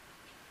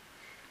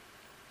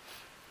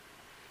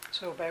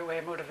So by way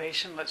of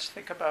motivation, let's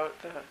think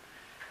about the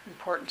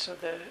importance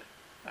of the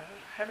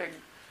having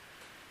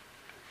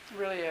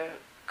really a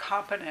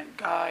competent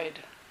guide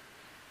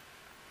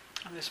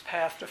on this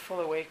path to full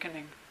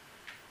awakening.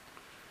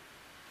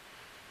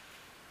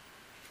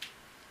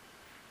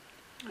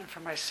 And for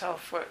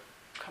myself, what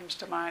comes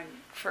to mind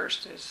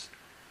first is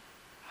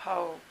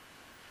how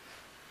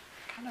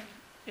kind of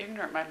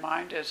ignorant my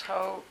mind is,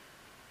 how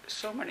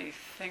so many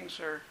things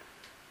are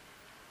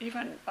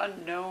even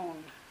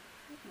unknown.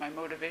 My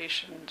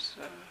motivations,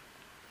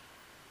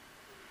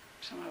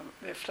 some of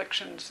the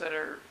afflictions that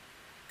are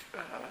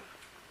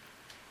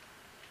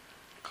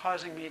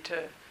causing me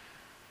to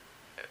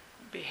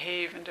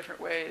behave in different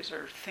ways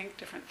or think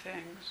different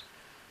things,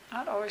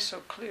 not always so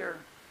clear.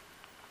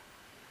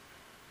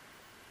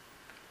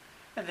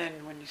 And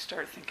then when you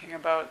start thinking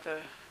about the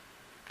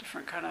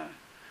different kind of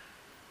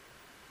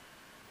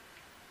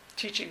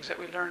teachings that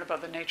we learn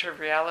about the nature of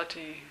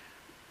reality,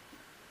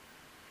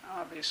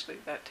 obviously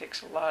that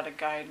takes a lot of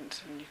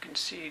guidance, and you can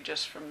see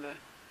just from the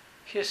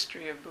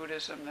history of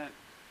Buddhism that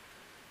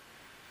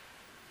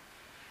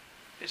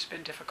it's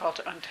been difficult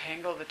to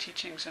untangle the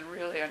teachings and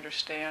really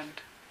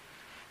understand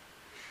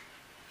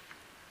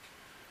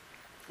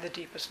the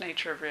deepest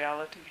nature of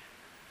reality.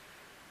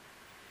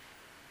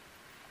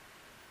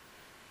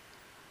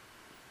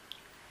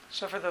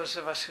 So for those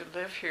of us who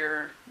live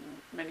here,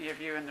 many of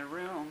you in the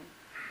room,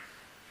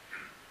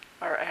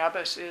 our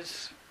abbess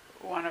is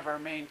one of our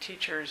main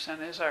teachers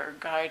and is our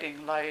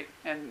guiding light,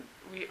 and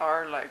we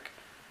are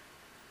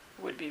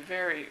would be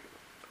very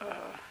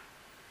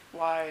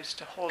wise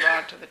to hold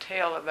on to the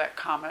tail of that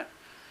comet.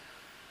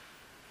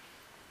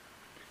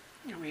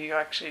 And we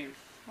actually,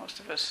 most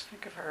of us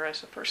think of her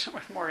as a person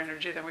with more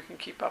energy than we can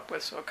keep up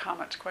with, so a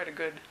comet's quite a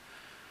good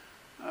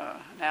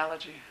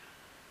analogy.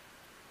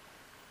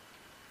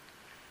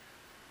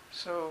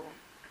 So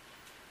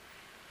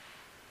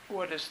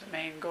what is the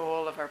main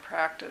goal of our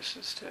practice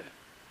is to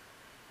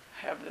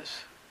have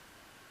this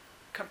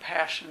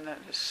compassion that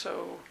is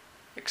so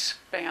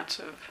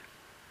expansive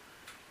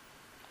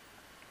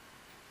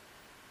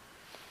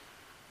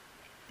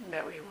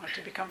that we want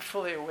to become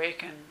fully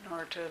awakened in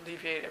order to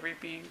alleviate every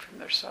being from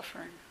their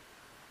suffering.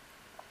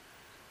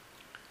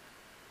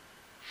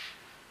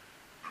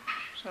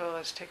 So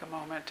let's take a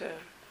moment to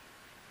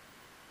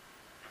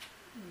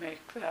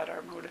make that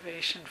our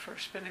motivation for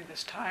spending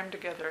this time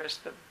together as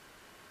the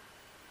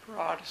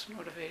broadest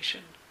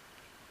motivation.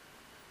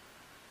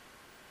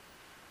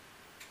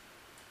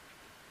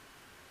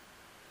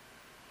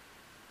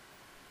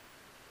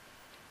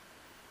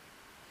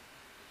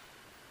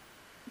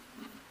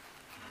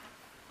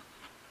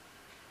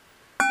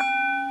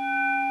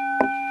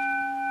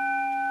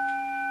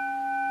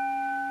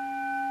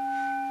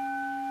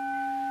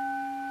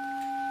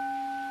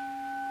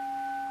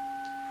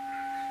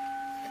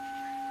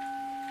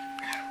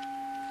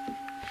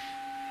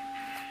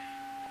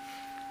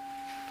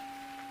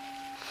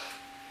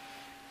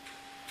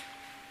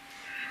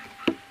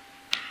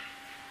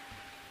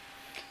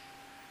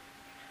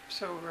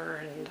 So we're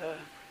in the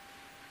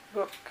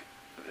book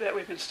that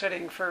we've been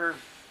studying for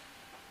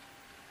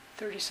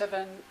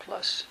 37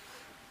 plus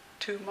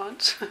 2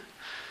 months.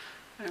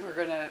 And we're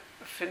going to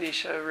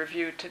finish a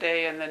review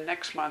today and then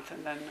next month,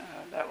 and then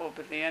that will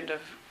be the end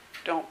of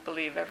Don't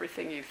Believe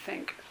Everything You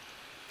Think,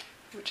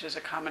 which is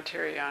a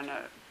commentary on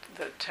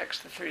the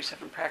text, the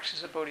 37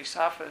 Practices of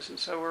Bodhisattvas. And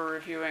so we're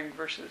reviewing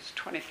verses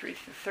 23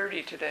 through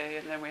 30 today,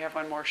 and then we have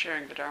one more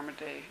sharing the Dharma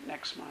Day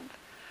next month.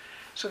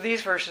 So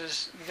these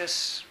verses,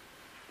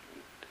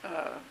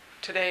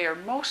 today are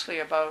mostly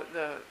about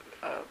the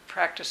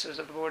practices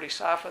of the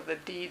Bodhisattva, the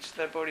deeds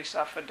that a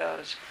Bodhisattva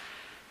does.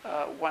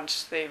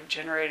 Once they've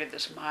generated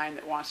this mind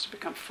that wants to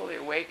become fully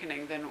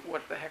awakening, then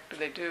what the heck do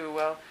they do?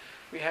 Well,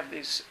 we have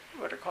these,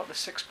 what are called the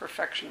 6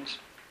 perfections.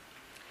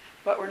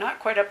 But we're not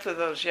quite up to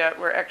those yet.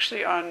 We're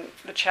actually on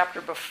the chapter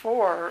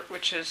before,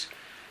 which is,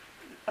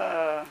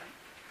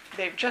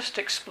 they've just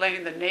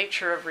explained the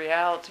nature of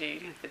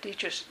reality, the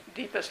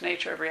deepest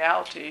nature of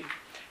reality.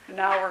 And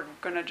now we're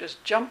going to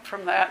just jump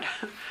from that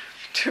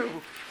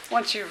to,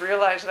 once you've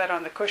realized that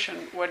on the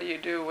cushion, what do you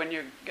do when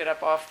you get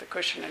up off the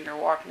cushion and you're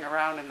walking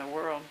around in the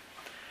world?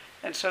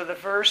 And so the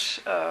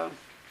verse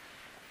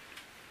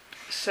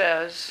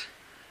says,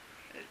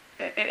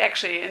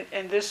 actually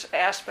in this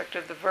aspect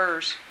of the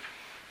verse,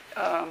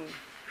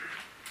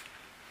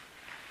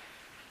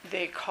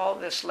 they call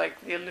this like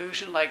the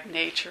illusion-like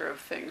nature of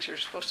things. You're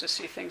supposed to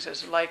see things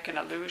as like an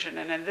illusion.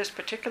 And in this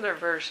particular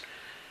verse,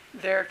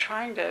 they're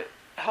trying to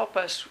help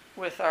us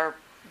with our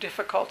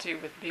difficulty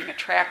with being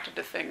attracted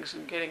to things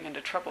and getting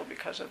into trouble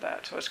because of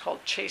that. So it's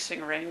called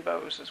Chasing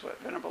Rainbows, is what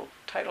Venerable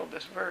titled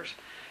this verse.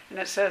 And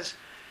it says,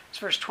 it's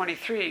verse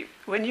 23,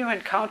 when you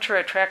encounter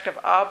attractive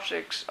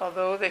objects,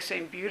 although they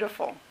seem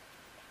beautiful,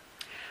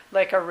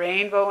 like a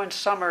rainbow in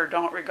summer,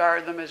 don't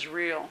regard them as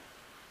real.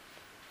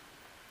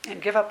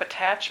 And give up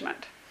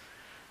attachment.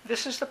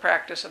 This is the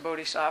practice of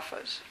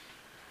bodhisattvas.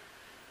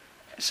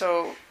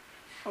 So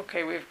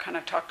okay, we've kind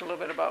of talked a little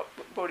bit about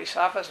what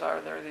bodhisattvas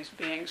are. They're these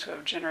beings who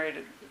have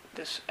generated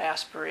this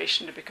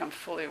aspiration to become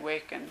fully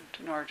awakened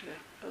in order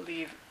to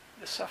relieve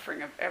the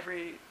suffering of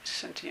every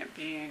sentient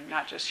being,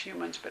 not just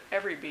humans, but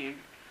every being.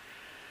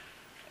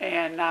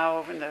 And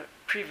now in the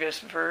previous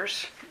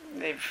verse,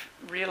 they've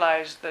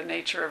realized the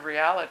nature of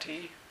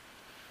reality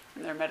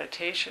in their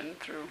meditation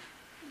through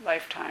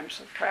lifetimes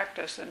of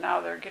practice, and now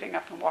they're getting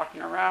up and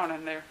walking around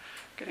and they're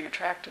getting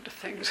attracted to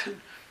things.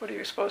 And what are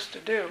you supposed to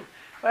do?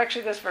 Well,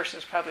 actually, this verse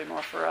is probably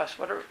more for us.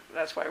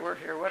 That's why we're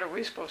here. What are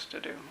we supposed to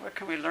do? What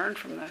can we learn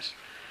from this?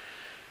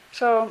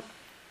 So,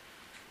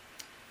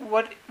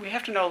 we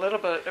have to know a little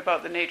bit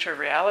about the nature of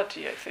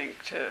reality, I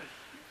think, to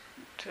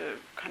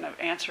kind of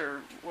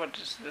answer what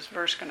is this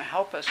verse going to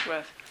help us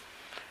with.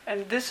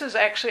 And this is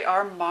actually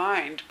our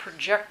mind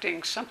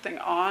projecting something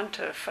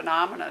onto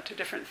phenomena, to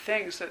different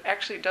things that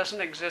actually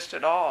doesn't exist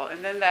at all.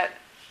 And then that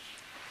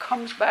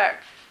comes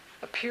back,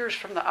 appears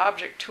from the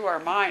object to our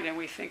mind, and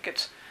we think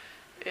it's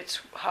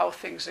how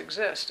things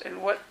exist.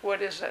 And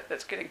what is that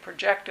that's getting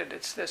projected?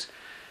 It's this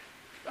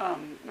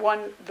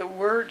the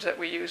words that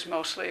we use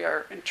mostly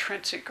are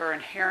intrinsic or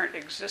inherent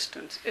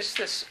existence. It's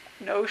this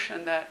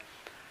notion that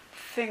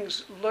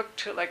things look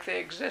to like they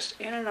exist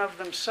in and of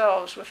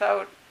themselves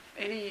without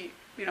any,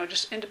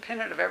 just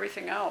independent of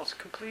everything else,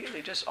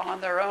 completely, just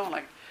on their own.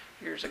 Like,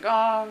 here's a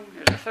gong,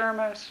 here's a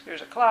thermos,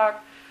 here's a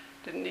clock.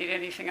 Didn't need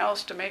anything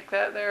else to make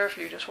that there. If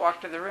you just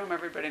walked in the room,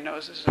 everybody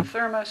knows this is a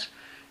thermos.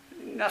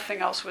 Nothing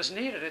else was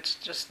needed. It's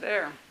just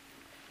there.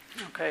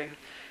 Okay.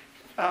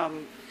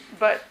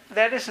 But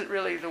that isn't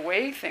really the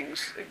way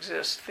things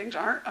exist. Things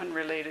aren't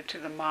unrelated to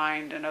the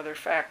mind and other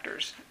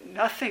factors.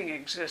 Nothing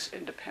exists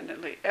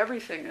independently.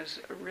 Everything is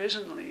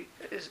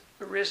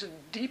arisen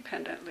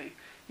dependently,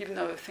 even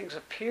though things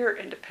appear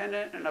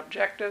independent and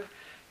objective,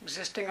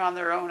 existing on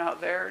their own out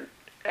there.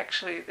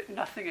 Actually,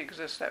 nothing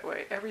exists that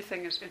way.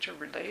 Everything is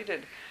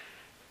interrelated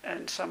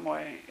in some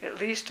way, at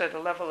least at a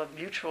level of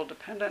mutual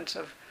dependence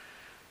of.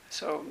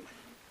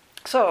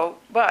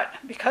 But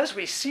because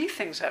we see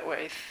things that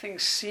way,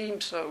 things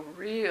seem so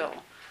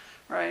real,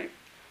 right?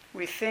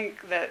 We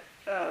think that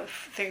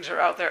things are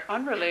out there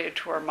unrelated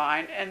to our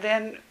mind, and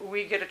then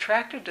we get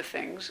attracted to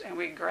things, and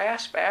we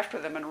grasp after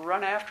them and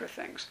run after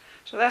things.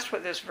 So that's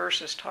what this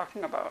verse is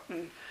talking about.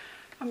 And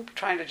I'm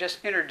trying to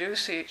just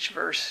introduce each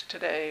verse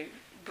today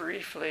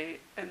briefly,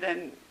 and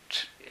then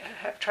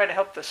try to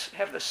have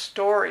the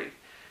story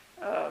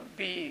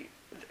be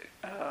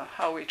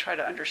how we try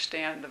to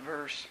understand the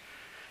verse.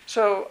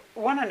 So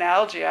one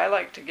analogy I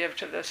like to give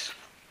to this,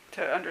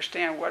 to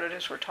understand what it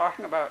is we're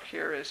talking about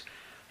here, is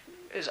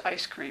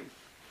ice cream.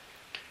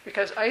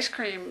 Because ice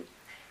cream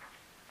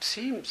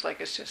seems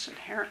like it's just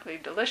inherently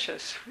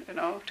delicious,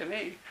 to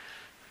me,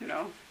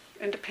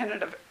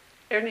 independent of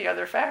any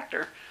other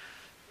factor.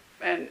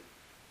 And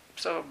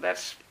so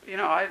that's,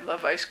 I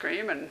love ice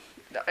cream, and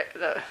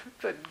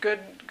the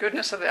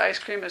goodness of the ice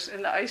cream is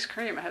in the ice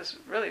cream. It has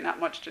really not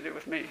much to do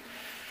with me.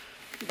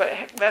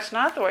 But that's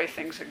not the way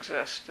things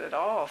exist at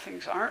all.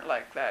 Things aren't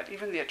like that.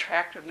 Even the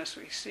attractiveness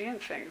we see in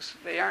things,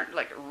 they aren't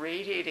like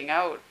radiating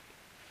out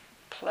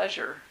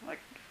pleasure. Like,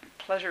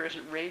 pleasure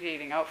isn't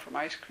radiating out from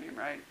ice cream,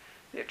 right?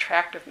 The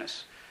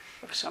attractiveness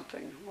of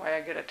something, why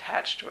I get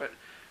attached to it.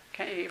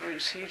 Can't you even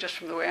see just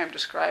from the way I'm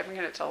describing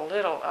it? It's a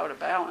little out of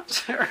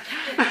balance there.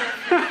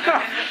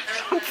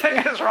 Something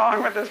is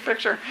wrong with this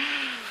picture.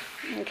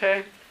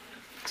 Okay.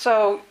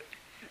 So,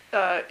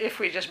 if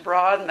we just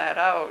broaden that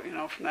out,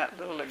 from that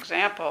little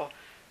example,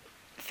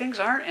 things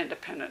aren't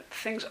independent.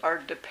 Things are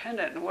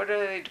dependent. And what are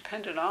they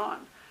dependent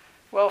on?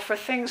 Well, for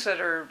things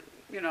that are,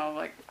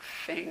 like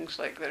things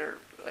like that are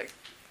like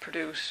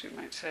produced, you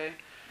might say,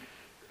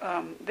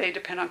 they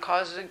depend on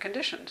causes and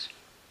conditions.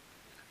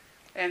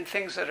 And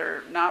things that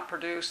are not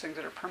produced, things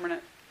that are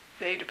permanent,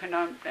 they depend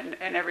on, and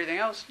everything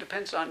else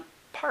depends on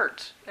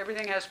parts.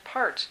 Everything has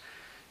parts.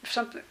 If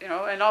something,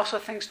 and also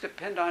things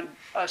depend on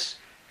us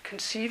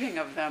conceiving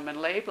of them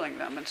and labeling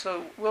them. And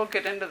so we'll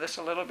get into this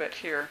a little bit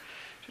here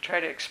to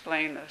try to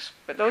explain this.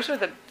 But those are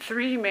the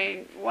three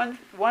main,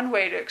 one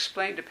way to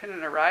explain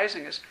dependent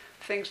arising is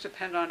things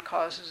depend on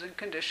causes and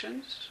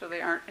conditions, so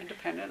they aren't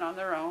independent on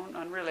their own,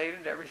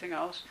 unrelated to everything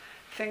else.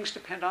 Things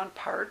depend on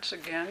parts,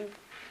 again.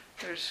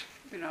 There's,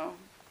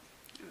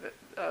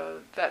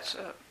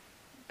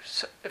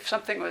 if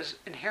something was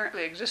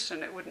inherently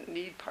existent, it wouldn't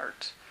need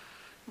parts.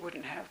 It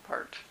wouldn't have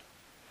parts.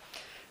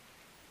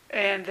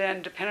 And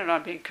then dependent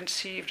on being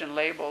conceived and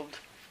labeled.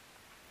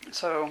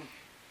 So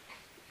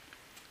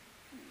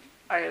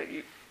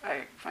I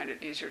find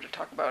it easier to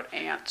talk about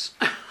ants.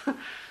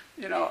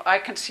 I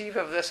conceive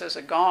of this as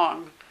a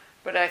gong,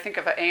 but I think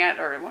if an ant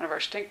or one of our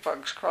stink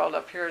bugs crawled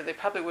up here, they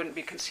probably wouldn't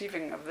be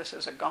conceiving of this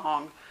as a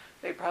gong.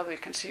 They'd probably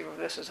conceive of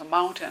this as a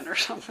mountain or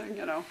something,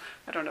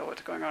 I don't know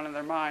what's going on in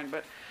their mind,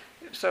 but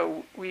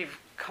so we've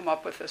come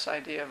up with this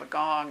idea of a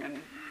gong,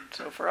 and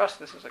so for us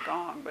this is a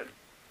gong, but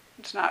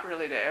it's not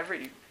really to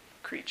every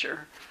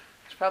creature.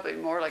 It's probably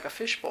more like a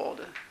fishbowl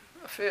to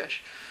a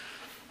fish.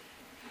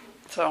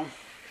 So,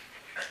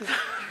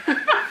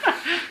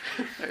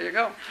 there you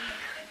go.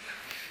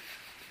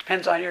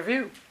 Depends on your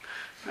view,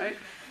 right?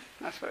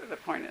 That's what the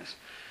point is.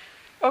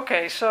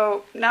 Okay,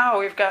 so now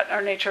we've got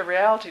our nature of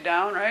reality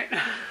down, right?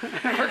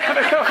 And we're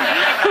going to go.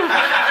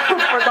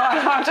 We're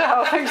going on to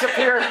how things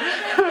appear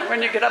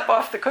when you get up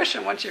off the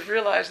cushion once you've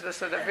realized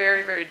this at a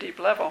very, very deep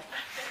level.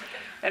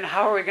 And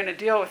how are we going to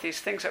deal with these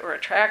things that we're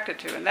attracted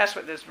to? And that's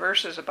what this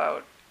verse is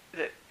about.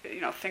 That,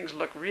 things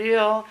look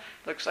real,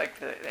 looks like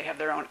they have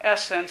their own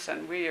essence,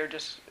 and we are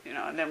just,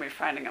 and then we're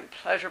finding them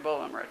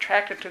pleasurable, and we're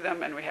attracted to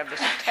them, and we have this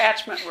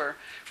attachment where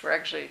we're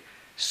actually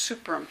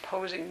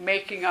superimposing,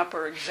 making up,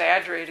 or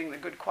exaggerating the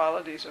good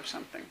qualities of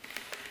something.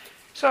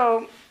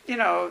 So,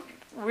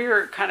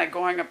 we're kind of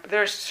going up.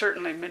 There's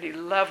certainly many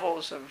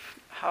levels of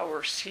how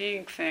we're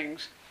seeing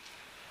things.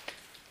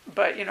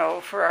 But,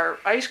 for our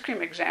ice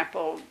cream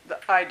example, the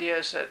idea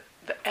is that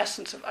the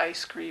essence of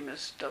ice cream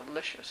is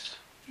delicious.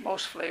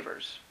 Most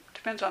flavors.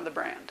 Depends on the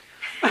brand.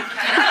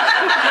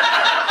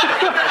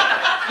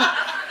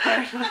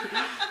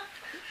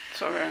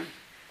 So,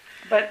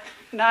 but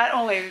not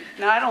only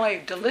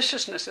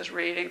deliciousness is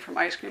radiating from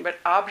ice cream, but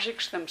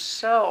objects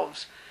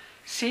themselves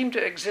seem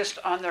to exist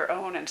on their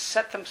own and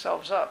set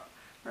themselves up,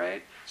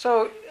 right?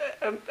 So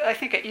I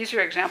think an easier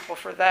example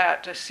for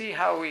that, to see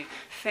how we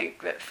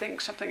think that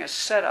something is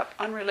set up,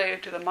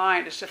 unrelated to the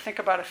mind, is to think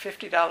about a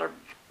 $50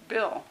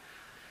 bill.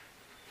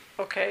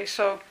 Okay,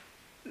 so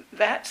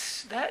that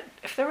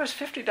if there was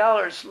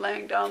 $50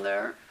 laying down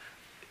there,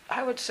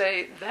 I would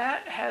say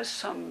that has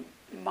some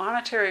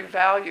monetary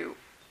value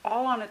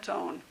all on its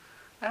own.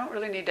 I don't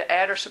really need to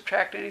add or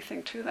subtract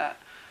anything to that.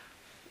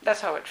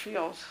 That's how it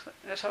feels.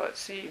 That's how it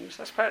seems.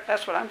 That's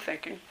what I'm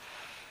thinking.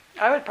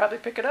 I would probably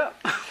pick it up.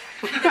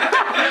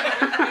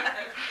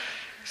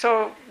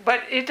 So,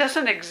 but it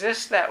doesn't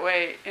exist that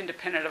way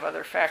independent of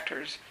other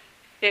factors.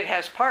 It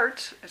has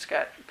parts. It's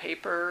got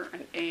paper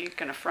and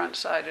ink and a front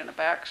side and a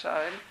back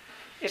side.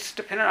 It's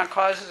dependent on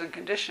causes and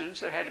conditions.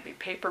 There had to be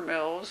paper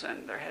mills,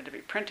 and there had to be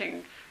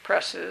printing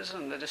presses,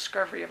 and the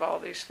discovery of all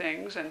these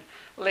things, and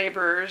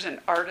laborers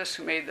and artists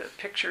who made the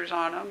pictures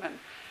on them, and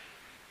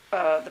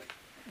the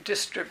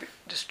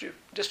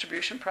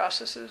distribution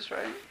processes,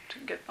 right, to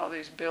get all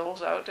these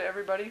bills out to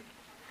everybody.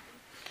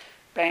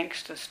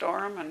 Banks to store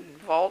them, and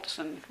vaults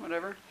and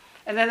whatever.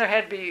 And then there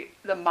had to be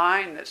the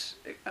mind that's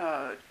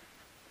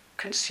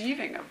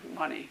conceiving of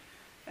money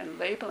and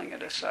labeling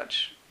it as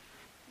such.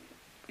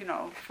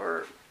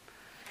 For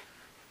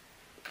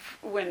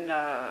when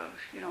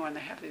when they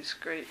have these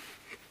great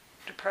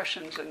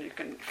depressions and you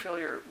can fill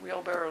your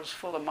wheelbarrows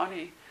full of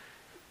money,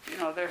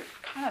 they're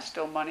kind of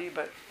still money,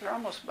 but they're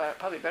almost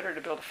probably better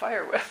to build a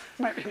fire with.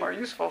 Might be more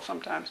useful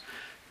sometimes,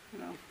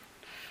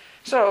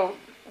 So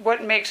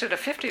what makes it a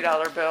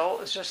 $50 bill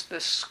is just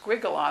this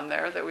squiggle on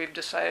there that we've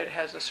decided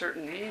has a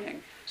certain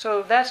meaning.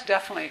 So that's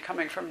definitely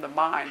coming from the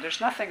mind.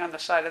 There's nothing on the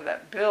side of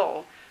that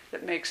bill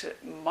that makes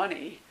it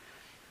money.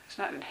 It's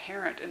not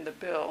inherent in the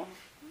bill.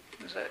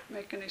 Does that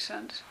make any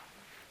sense?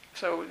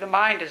 So the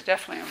mind is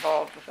definitely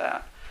involved with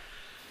that.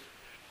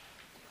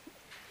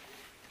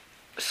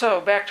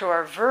 So back to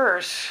our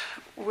verse,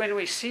 when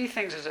we see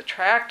things as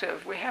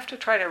attractive, we have to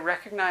try to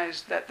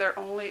recognize that they're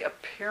only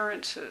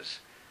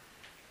appearances.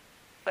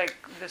 Like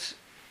this,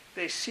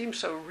 they seem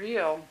so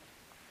real.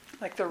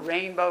 Like the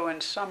rainbow in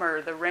summer,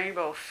 the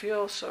rainbow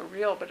feels so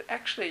real, but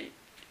actually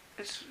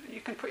you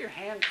can put your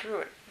hand through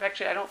it.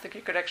 Actually, I don't think you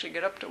could actually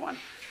get up to one.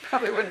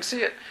 Probably wouldn't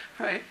see it,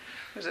 right?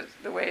 Because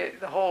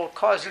the whole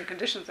cause and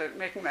conditions that are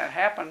making that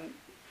happen.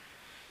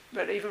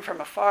 But even from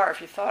afar,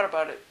 if you thought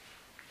about it,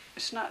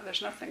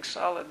 there's nothing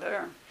solid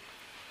there.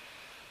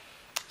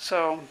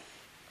 So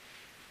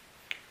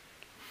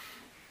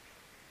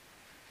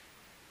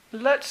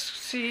let's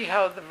see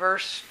how the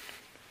verse,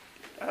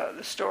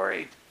 the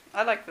story.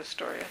 I like this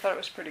story. I thought it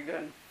was pretty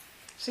good.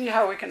 See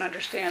how we can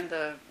understand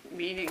the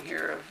meaning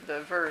here of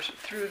the verse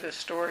through the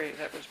story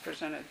that was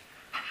presented.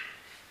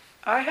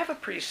 I have a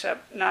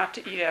precept not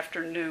to eat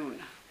after noon.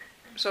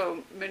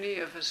 So many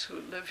of us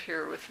who live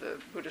here with the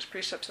Buddhist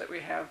precepts that we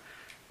have,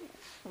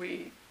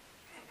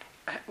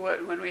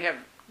 when we have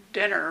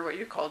dinner, what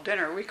you call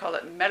dinner, we call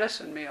it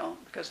medicine meal,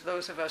 because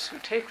those of us who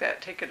take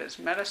it as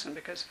medicine,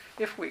 because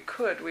if we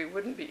could, we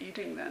wouldn't be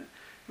eating then.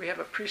 We have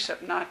a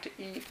precept not to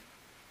eat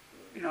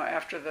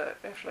after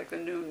the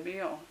noon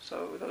meal.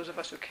 So those of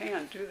us who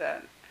can do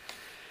that.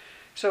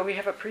 So we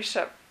have a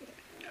precept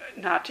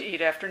not to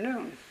eat after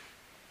noon.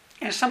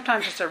 And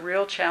sometimes it's a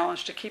real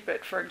challenge to keep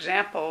it. For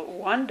example,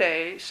 one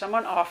day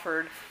someone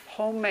offered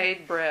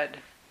homemade bread,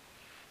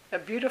 a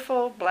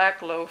beautiful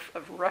black loaf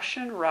of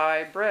Russian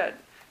rye bread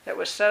that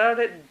was set out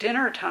at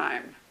dinner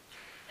time.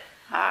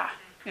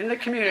 In the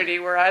community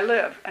where I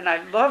live. And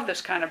I love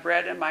this kind of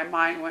bread, and my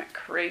mind went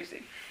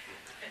crazy.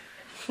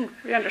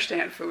 We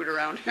understand food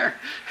around here.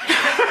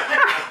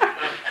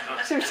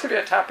 Seems to be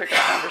a topic of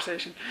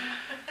conversation.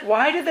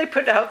 Why did they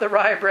put out the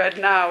rye bread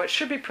now? It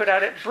should be put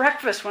out at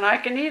breakfast when I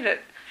can eat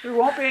it. There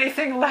won't be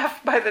anything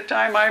left by the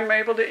time I'm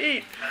able to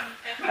eat.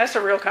 That's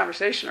a real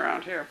conversation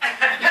around here.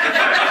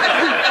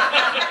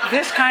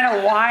 This kind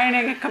of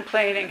whining and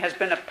complaining has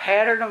been a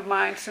pattern of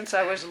mine since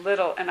I was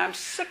little, and I'm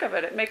sick of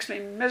it. It makes me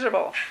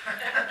miserable.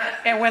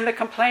 And when the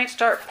complaints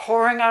start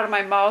pouring out of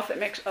my mouth, it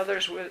makes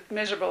others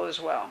miserable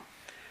as well.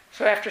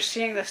 So after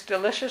seeing this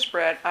delicious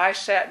bread, I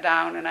sat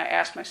down and I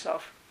asked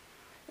myself,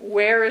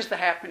 where is the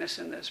happiness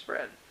in this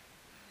bread?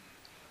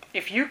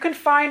 If you can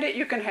find it,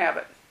 you can have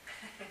it.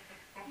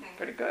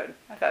 Pretty good.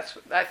 I thought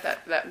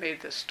that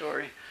made this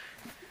story.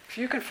 If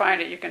you can find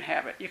it, you can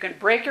have it. You can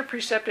break your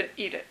precept and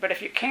eat it. But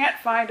if you can't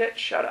find it,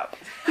 shut up.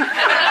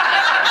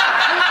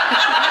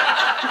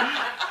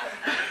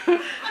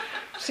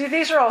 See,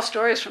 these are all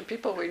stories from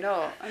people we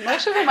know. And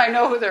most of them I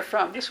know who they're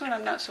from. This one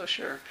I'm not so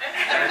sure.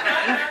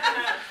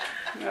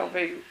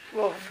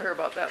 We'll hear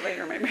about that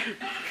later maybe.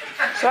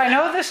 So I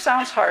know this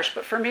sounds harsh,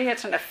 but for me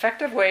it's an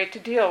effective way to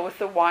deal with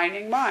the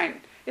whining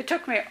mind. It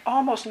took me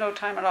almost no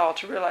time at all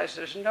to realize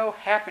there's no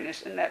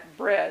happiness in that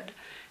bread,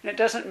 and it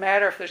doesn't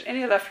matter if there's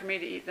any left for me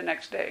to eat the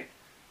next day.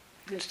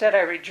 Instead,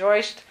 I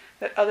rejoiced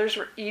that others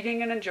were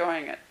eating and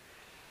enjoying it.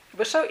 It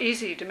was so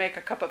easy to make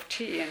a cup of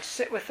tea and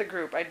sit with the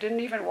group. I didn't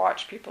even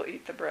watch people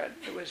eat the bread.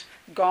 It was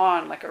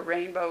gone like a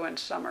rainbow in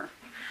summer.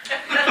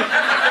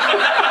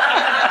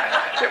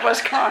 It was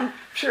gone. I'm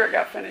sure it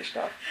got finished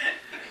off.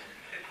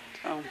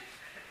 So.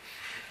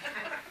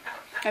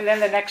 And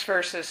then the next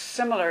verse is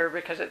similar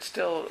because it's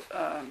still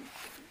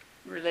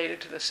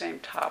related to the same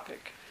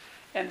topic.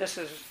 And this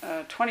is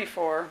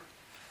 24.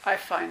 I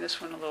find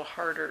this one a little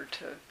harder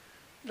to...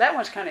 That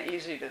one's kind of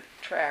easy to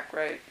track,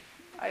 right?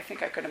 I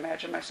think I could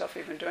imagine myself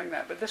even doing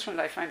that. But this one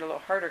I find a little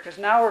harder because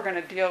now we're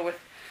going to deal with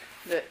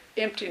the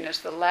emptiness,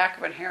 the lack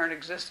of inherent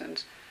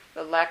existence,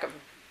 the lack of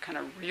kind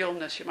of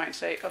realness, you might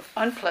say, of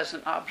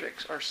unpleasant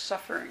objects or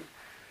suffering.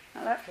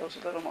 Now that feels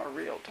a little more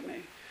real to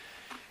me.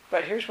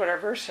 But here's what our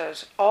verse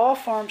says. All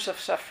forms of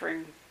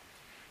suffering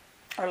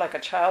are like a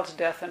child's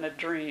death in a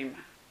dream.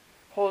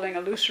 Holding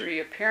illusory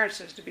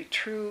appearances to be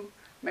true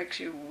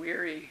makes you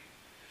weary.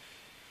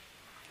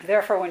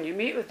 Therefore, when you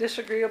meet with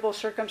disagreeable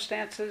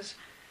circumstances,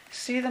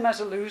 see them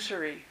as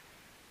illusory,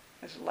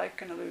 as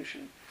like an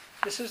illusion.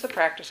 This is the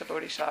practice of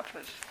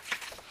bodhisattvas.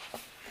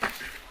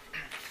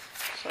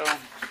 So,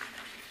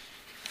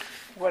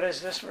 what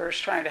is this verse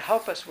trying to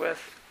help us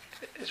with?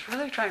 It's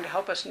really trying to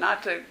help us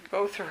not to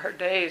go through our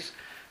days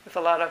with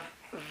a lot of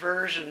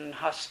aversion and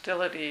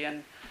hostility,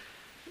 and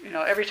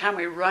every time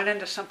we run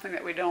into something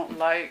that we don't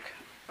like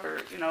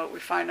or we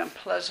find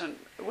unpleasant,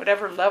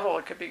 whatever level,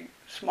 it could be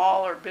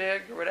small or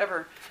big or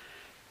whatever,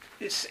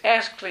 it's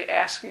actually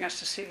asking us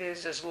to see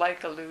these as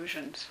like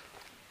illusions.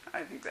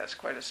 I think that's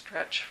quite a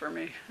stretch for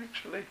me,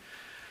 actually.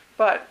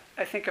 But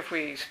I think if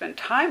we spend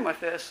time with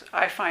this,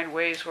 I find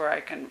ways where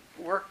I can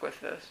work with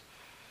this.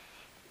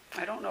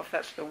 I don't know if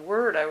that's the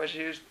word I would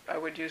use,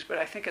 but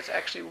I think it's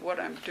actually what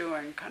I'm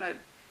doing. Kind of,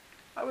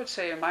 I would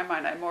say in my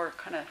mind, I more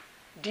kind of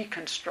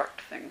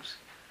deconstruct things.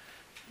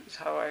 Is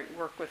how I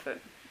work with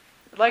it.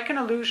 Like an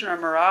illusion or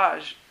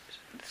mirage,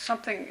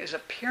 something is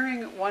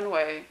appearing one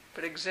way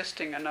but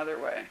existing another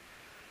way.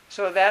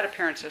 So that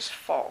appearance is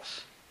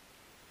false.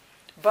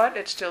 But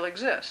it still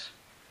exists.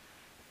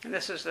 And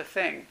this is the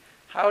thing.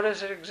 How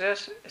does it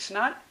exist? It's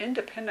not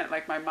independent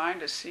like my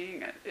mind is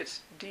seeing it.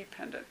 It's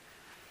dependent.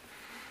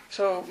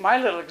 So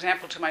my little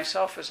example to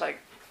myself is like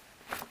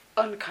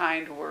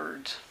unkind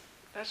words.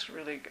 That's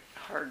really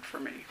hard for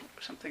me,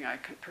 something I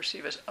can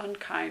perceive as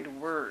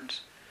unkind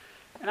words.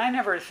 And I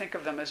never think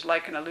of them as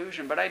like an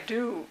illusion, but I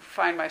do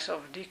find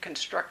myself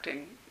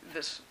deconstructing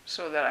this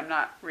so that I'm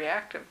not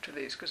reactive to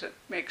these, because it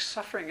makes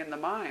suffering in the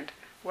mind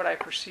what I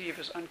perceive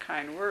as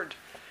unkind words.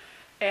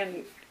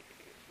 And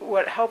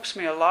what helps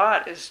me a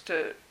lot is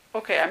to,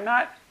 okay, I'm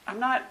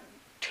not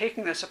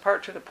taking this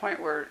apart to the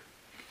point where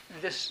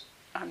this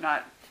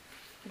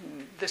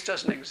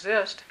doesn't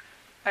exist.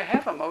 I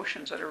have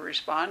emotions that are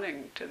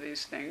responding to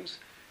these things.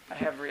 I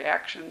have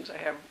reactions. I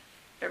have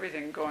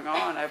everything going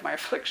on. I have my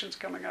afflictions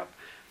coming up,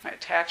 my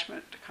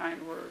attachment to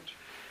kind words,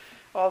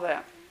 all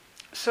that.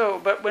 So,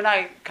 but when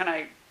I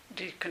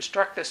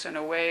deconstruct this in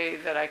a way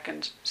that I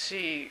can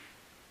see,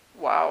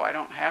 wow, I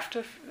don't have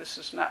to, this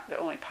is not the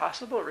only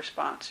possible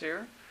response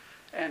here,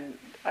 and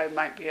I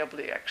might be able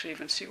to actually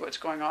even see what's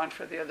going on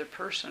for the other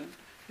person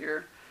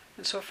here.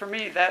 And so for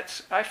me,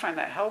 I find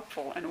that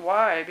helpful. And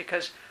why?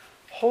 Because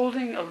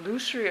holding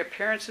illusory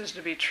appearances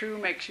to be true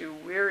makes you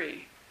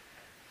weary.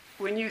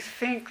 When you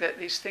think that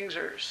these things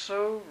are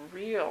so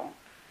real,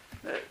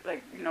 that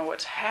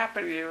what's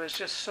happening to you is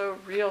just so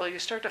real, you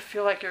start to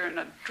feel like you're in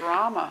a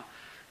drama.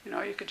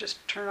 You could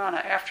just turn on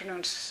an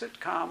afternoon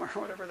sitcom or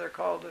whatever they're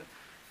called.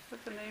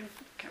 What's the name?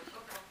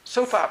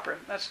 Soap opera.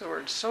 That's the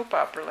word. Soap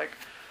opera. Like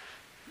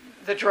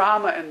the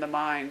drama in the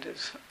mind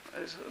is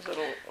a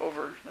little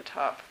over the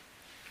top,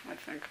 I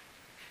think,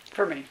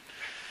 for me.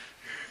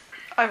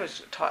 I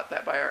was taught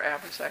that by our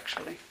abbess,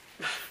 actually.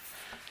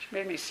 She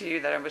made me see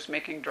that I was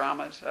making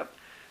dramas up.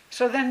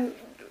 So then,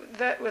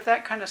 with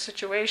that kind of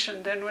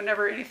situation, then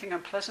whenever anything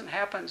unpleasant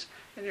happens,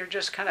 and you're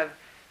just kind of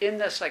in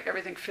this, like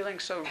everything feeling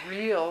so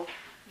real,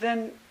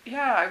 then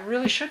yeah, I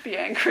really should be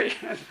angry.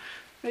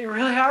 They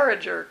really are a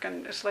jerk,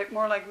 and it's like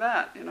more like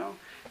that, you know.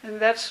 And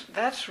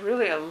that's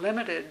really a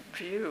limited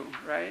view,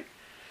 right?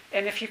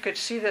 And if you could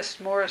see this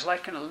more as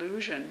like an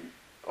illusion,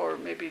 or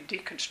maybe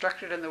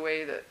deconstruct it in the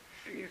way that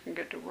you can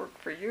get to work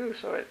for you,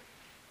 so it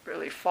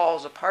really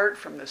falls apart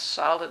from this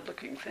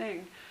solid-looking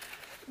thing,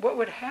 what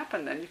would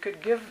happen then? You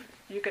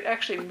could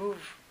actually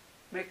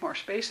make more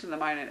space in the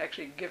mind and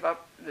actually give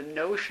up the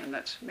notion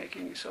that's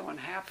making you so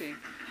unhappy,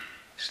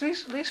 at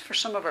least for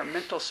some of our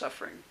mental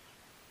suffering.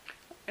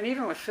 And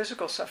even with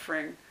physical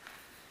suffering,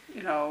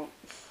 you know,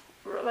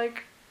 we're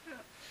like,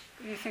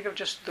 you think of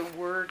just the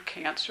word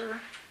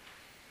cancer,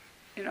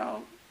 you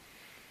know,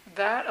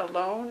 that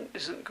alone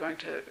isn't going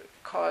to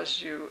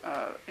cause you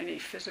any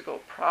physical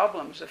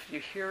problems if you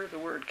hear the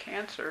word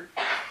cancer.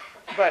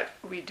 But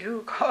we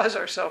do cause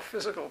ourselves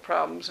physical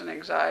problems and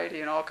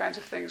anxiety and all kinds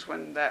of things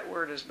when that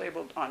word is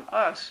labeled on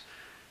us,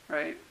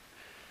 right?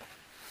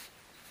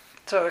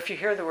 So if you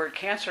hear the word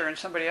cancer and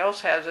somebody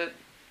else has it,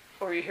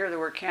 or you hear the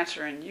word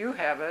cancer and you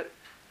have it,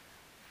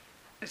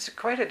 it's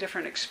quite a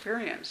different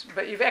experience.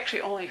 But you've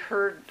actually only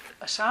heard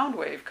a sound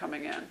wave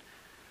coming in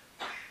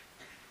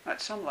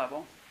at some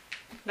level.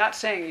 Not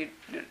saying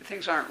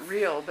things aren't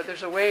real, but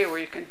there's a way where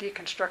you can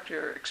deconstruct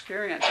your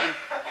experience and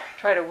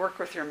try to work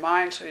with your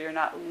mind so you're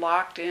not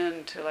locked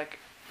into like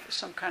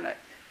some kind of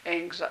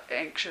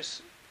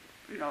anxious,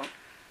 you know,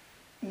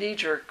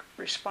 knee-jerk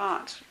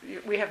response.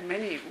 We have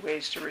many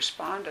ways to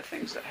respond to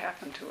things that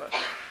happen to us,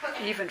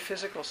 even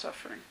physical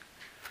suffering.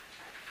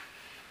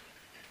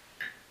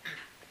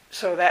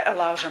 So that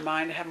allows our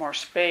mind to have more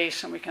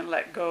space, and we can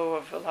let go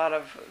of a lot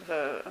of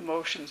the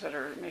emotions that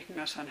are making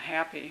us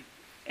unhappy.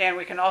 And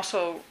we can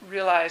also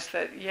realize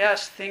that,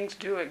 yes, things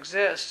do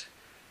exist.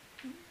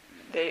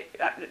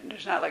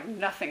 There's not like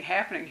nothing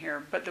happening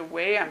here, but the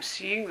way I'm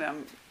seeing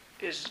them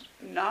is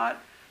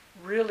not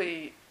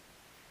really,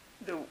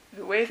 the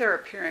way they're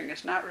appearing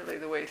is not really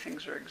the way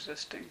things are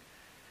existing.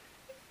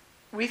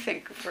 We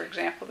think, for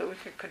example, that we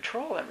could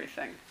control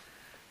everything.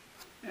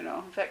 You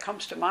know, that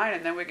comes to mind,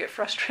 and then we get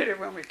frustrated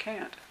when we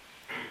can't.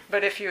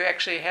 But if you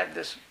actually had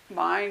this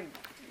mind,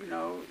 you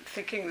know,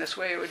 thinking this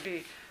way, it would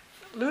be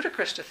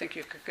ludicrous to think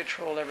you could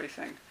control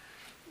everything.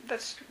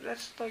 That's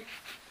like,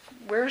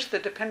 where's the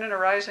dependent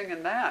arising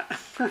in that?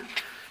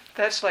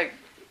 That's like,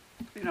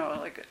 you know,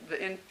 like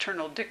the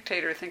internal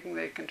dictator thinking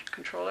they can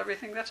control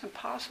everything. That's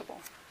impossible.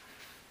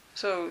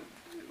 So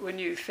when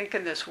you think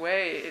in this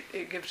way,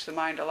 it gives the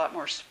mind a lot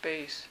more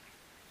space.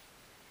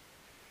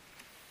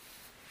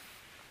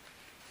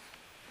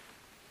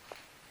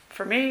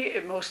 For me,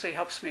 it mostly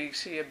helps me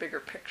see a bigger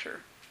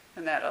picture,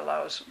 and that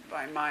allows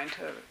my mind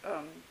to,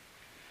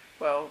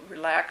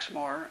 relax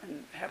more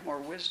and have more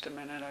wisdom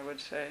in it, I would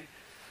say.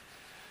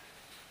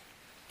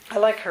 I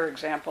like her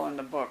example in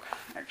the book,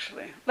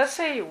 actually. Let's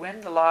say you win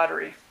the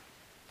lottery,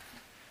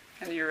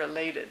 and you're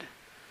elated.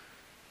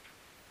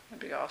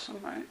 That'd be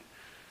awesome, right?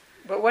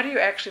 But what do you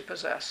actually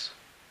possess?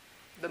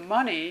 The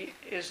money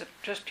is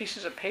just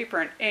pieces of paper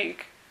and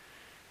ink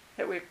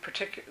that we've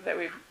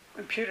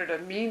imputed a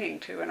meaning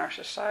to in our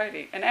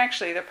society. And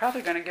actually, they're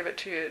probably going to give it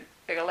to you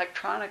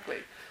electronically.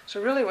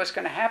 So really what's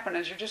going to happen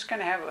is you're just going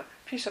to have a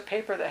piece of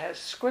paper that has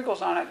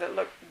squiggles on it that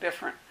look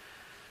different.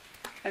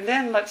 And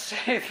then let's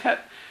say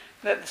that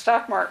the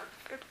stock market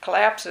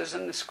collapses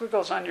and the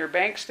squiggles on your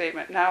bank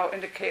statement now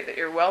indicate that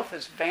your wealth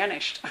has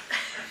vanished.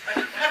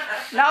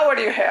 Now what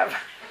do you have?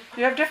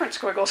 You have different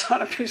squiggles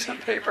on a piece of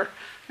paper.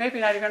 Maybe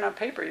not even on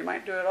paper. You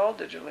might do it all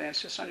digitally.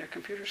 It's just on your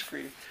computer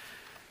screen.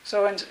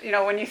 So,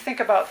 when you think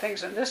about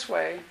things in this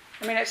way,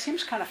 I mean, it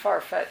seems kind of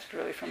far-fetched,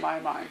 really, from my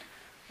mind.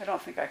 I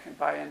don't think I can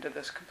buy into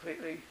this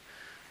completely.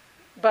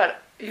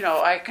 But,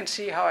 I can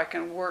see how I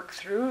can work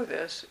through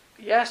this.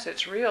 Yes,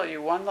 it's real.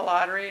 You won the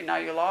lottery, now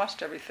you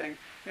lost everything.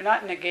 You're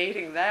not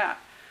negating that.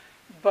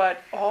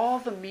 But all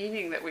the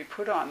meaning that we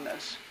put on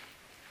this,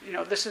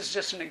 this is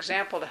just an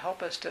example to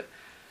help us to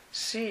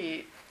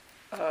see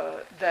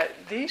that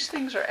these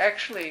things are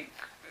actually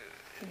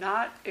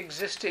not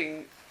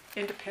existing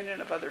independent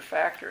of other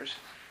factors.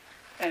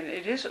 And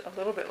it is a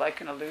little bit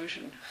like an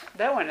illusion.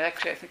 That one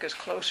actually I think is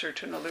closer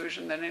to an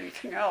illusion than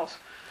anything else,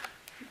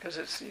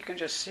 because you can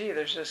just see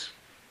there's this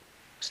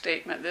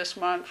statement this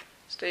month,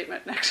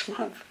 statement next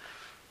month.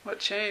 What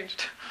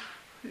changed?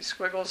 These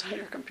squiggles on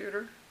your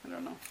computer? I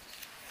don't know.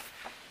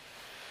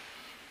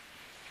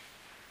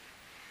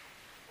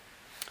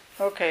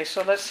 Okay,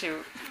 so let's see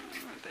what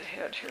the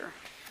head here.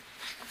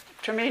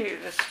 To me,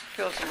 this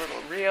feels a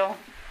little real,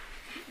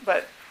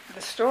 but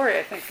the story,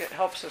 I think it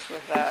helps us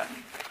with that.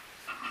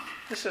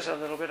 This is a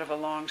little bit of a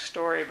long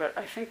story, but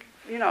I think,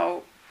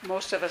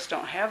 most of us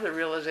don't have the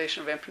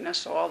realization of emptiness,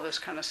 so all this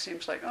kind of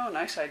seems like, oh,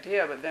 nice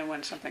idea, but then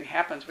when something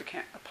happens, we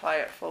can't apply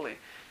it fully.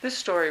 This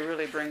story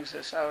really brings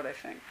this out, I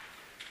think.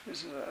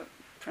 This is a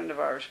friend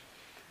of ours.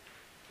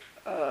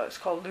 It's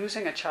called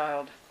Losing a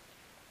Child.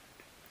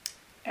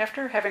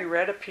 After having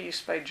read a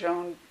piece by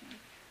Joan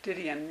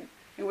Didion,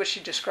 in which she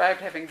described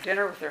having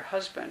dinner with her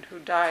husband, who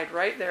died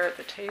right there at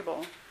the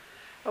table,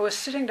 I was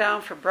sitting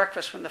down for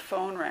breakfast when the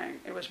phone rang.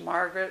 It was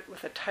Margaret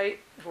with a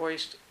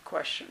tight-voiced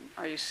question.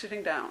 Are you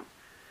sitting down?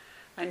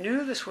 I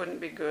knew this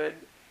wouldn't be good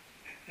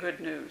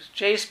news.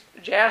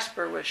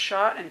 Jasper was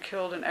shot and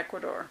killed in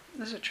Ecuador.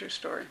 This is a true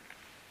story.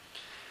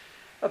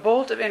 A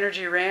bolt of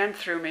energy ran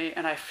through me,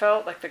 and I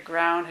felt like the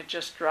ground had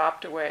just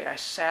dropped away. I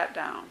sat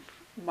down.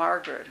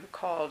 Margaret, who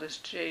called,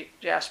 is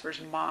Jasper's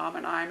mom,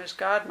 and I'm his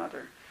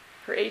godmother.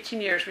 For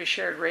 18 years we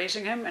shared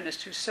raising him and his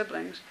two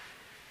siblings.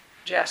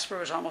 Jasper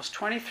was almost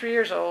 23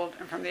 years old,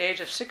 and from the age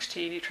of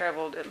 16 he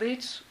traveled at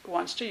least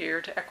once a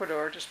year to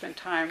Ecuador to spend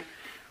time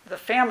with a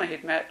family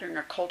he'd met during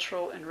a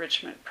cultural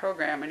enrichment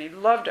program. And he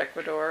loved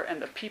Ecuador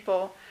and the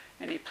people,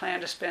 and he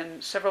planned to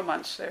spend several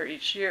months there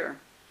each year.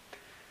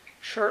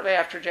 Shortly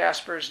after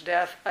Jasper's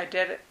death,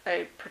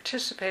 I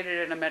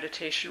participated in a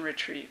meditation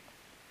retreat.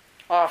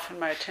 Often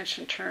my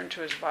attention turned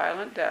to his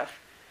violent death,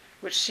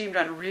 which seemed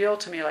unreal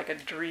to me like a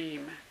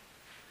dream.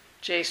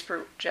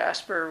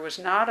 Jasper was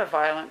not a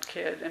violent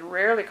kid and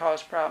rarely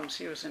caused problems.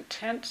 He was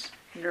intense,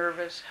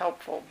 nervous,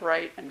 helpful,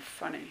 bright, and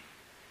funny.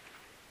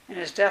 And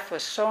his death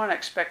was so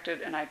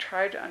unexpected, and I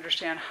tried to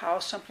understand how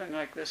something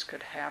like this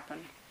could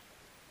happen.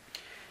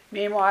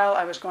 Meanwhile,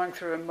 I was going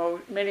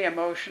through many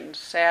emotions: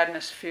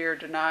 sadness, fear,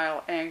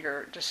 denial,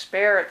 anger,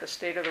 despair at the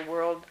state of the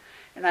world,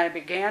 and I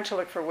began to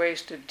look for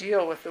ways to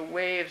deal with the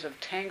waves of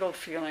tangled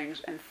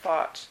feelings and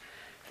thoughts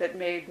that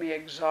made me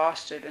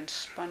exhausted and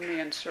spun me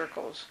in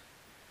circles.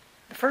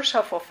 The first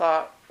helpful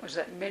thought was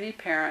that many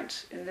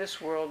parents in this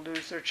world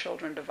lose their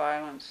children to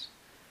violence.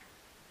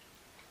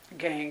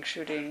 Gang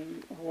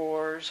shooting,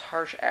 wars,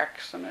 harsh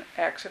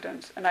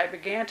accidents, and I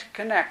began to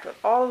connect with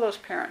all of those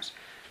parents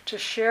to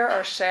share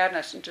our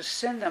sadness and to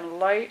send them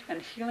light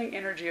and healing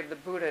energy of the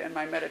Buddha in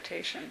my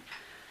meditation.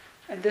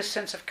 And this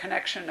sense of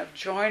connection, of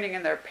joining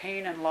in their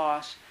pain and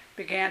loss,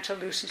 began to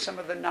loosen some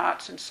of the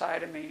knots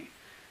inside of me.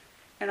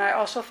 And I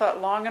also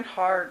thought long and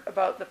hard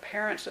about the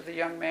parents of the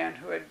young man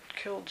who had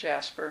killed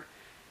Jasper.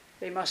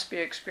 They must be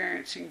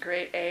experiencing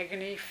great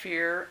agony,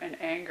 fear, and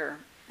anger.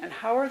 And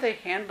how are they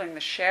handling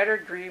the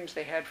shattered dreams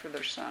they had for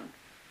their son?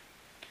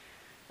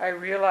 I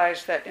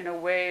realized that in a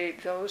way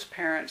those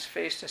parents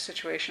faced a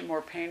situation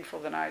more painful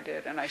than I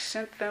did, and I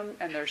sent them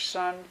and their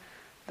son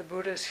the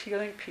Buddha's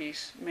healing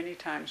peace many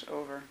times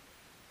over.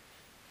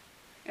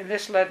 And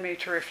this led me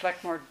to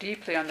reflect more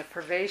deeply on the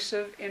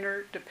pervasive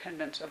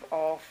interdependence of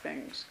all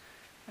things.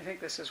 I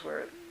think this is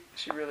where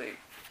she really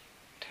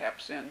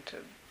taps into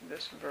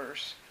this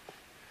verse.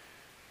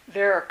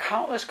 There are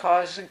countless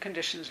causes and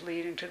conditions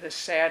leading to this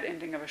sad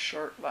ending of a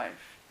short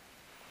life.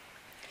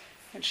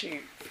 And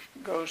she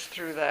goes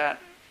through that.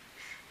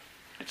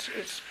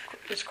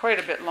 It's quite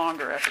a bit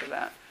longer after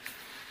that.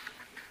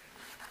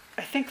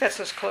 I think that's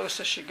as close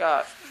as she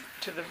got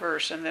to the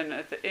verse, and then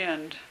at the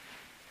end,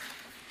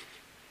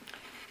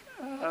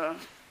 her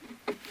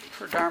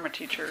Dharma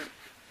teacher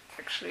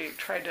actually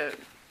tried to,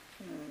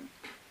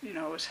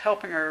 was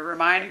helping her,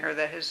 reminding her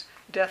that his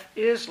death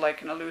is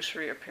like an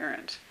illusory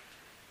appearance.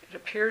 It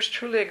appears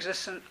truly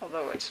existent,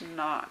 although it's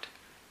not.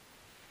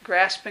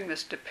 Grasping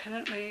this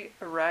dependently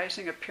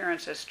arising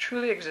appearance as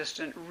truly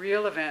existent,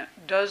 real event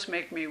does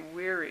make me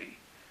weary.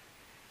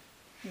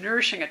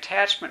 Nourishing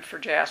attachment for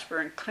Jasper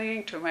and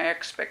clinging to my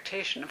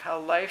expectation of how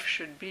life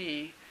should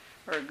be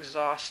are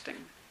exhausting.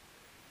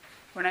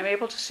 When I'm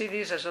able to see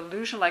these as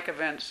illusion-like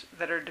events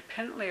that are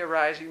dependently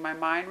arising, my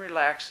mind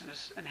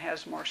relaxes and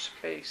has more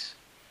space.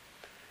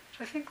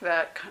 So I think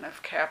that kind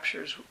of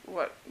captures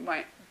what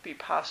might be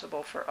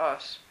possible for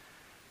us.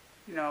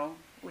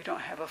 We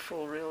don't have a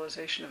full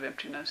realization of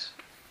emptiness.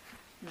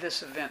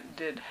 This event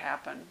did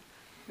happen.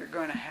 You're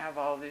going to have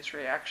all these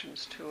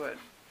reactions to it.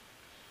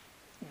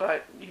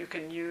 But you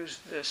can use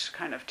this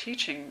kind of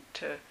teaching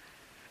to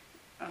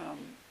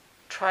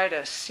try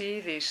to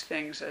see these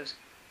things as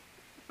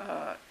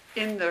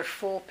in their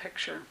full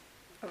picture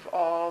of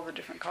all the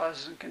different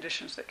causes and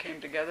conditions that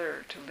came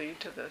together to lead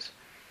to this.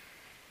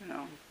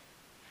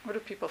 What do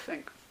people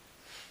think?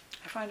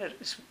 I find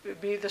this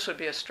would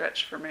be a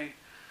stretch for me.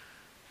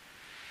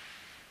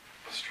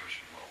 A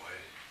stretch in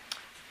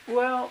what way?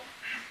 Well,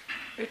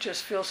 it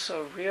just feels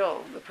so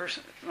real. The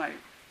person,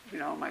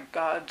 my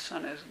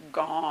godson is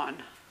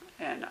gone,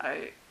 and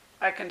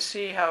I can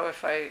see how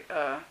if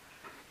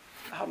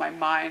how my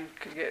mind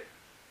could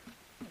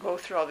go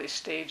through all these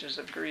stages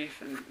of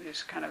grief and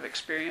these kind of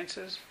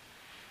experiences,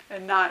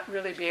 and not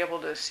really be able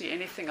to see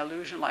anything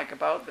illusion-like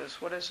about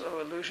this. What is so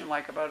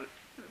illusion-like about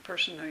the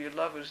person who you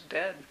love who's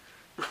dead?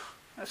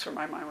 That's where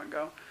my mind would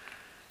go.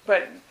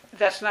 But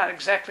that's not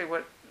exactly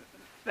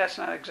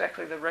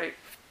the right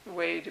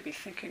way to be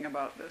thinking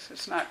about this.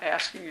 It's not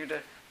asking you to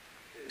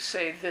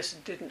say this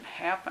didn't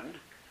happen.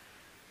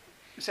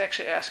 It's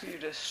actually asking you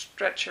to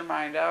stretch your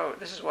mind out.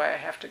 This is why I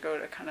have to go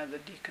to kind of the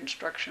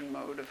deconstruction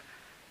mode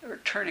or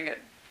turning it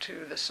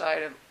to the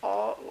side of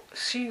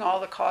seeing all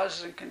the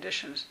causes and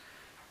conditions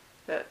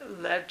that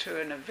led to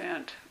an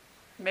event,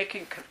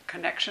 making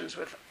connections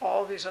with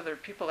all these other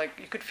people. Like,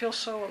 you could feel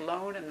so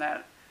alone in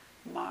that,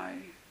 my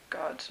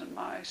godson,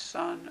 my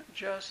son,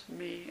 just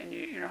me, and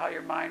you know how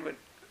your mind would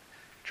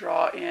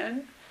draw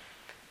in.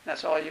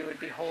 That's all you would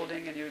be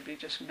holding, and you would be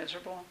just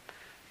miserable.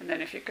 And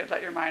then if you could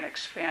let your mind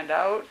expand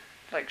out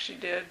like she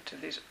did to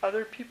these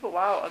other people.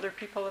 Wow, other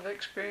people have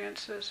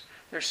experiences.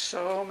 There's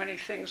so many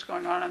things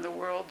going on in the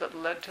world that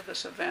led to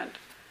this event.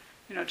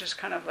 Just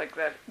kind of like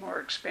that more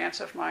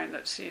expansive mind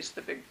that sees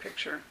the big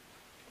picture.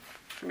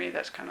 For me,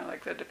 that's kind of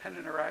like the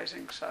dependent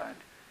arising side.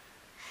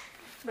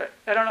 But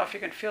I don't know if you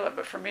can feel it,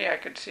 but for me, I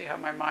could see how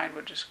my mind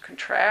would just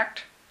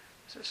contract.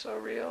 Is this so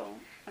real?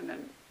 And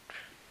then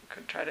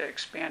could try to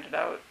expand it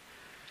out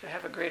to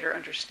have a greater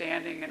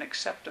understanding and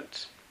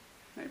acceptance,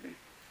 maybe.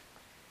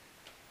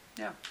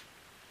 Yeah.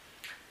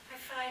 I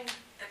find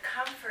the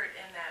comfort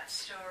in that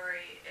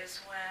story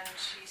is when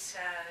she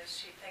says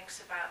she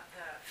thinks about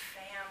the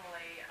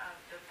family of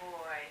the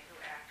boy who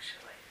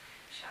actually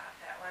shot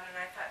that one. And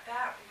I thought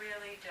that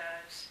really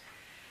does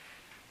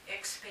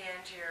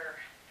expand your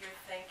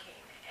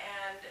thinking.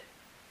 And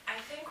I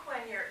think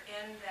when you're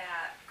in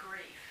that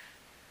grief,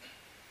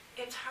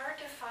 it's hard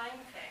to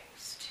find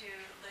things to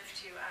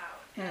lift you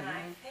out. Mm-hmm. And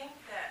I think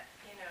that,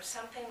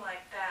 something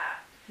like that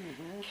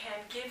can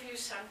give you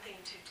something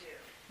to do.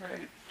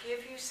 Right.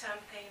 Give you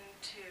something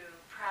to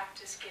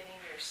practice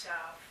getting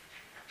yourself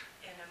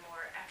in a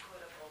more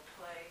equitable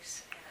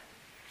place and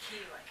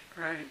healing.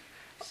 Right.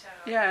 So,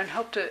 yeah, and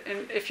help to,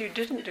 and if you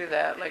didn't do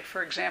that, like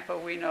for example,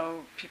 we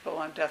know people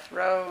on death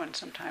row, and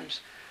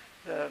sometimes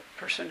the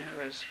person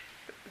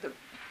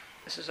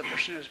this is a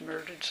person who's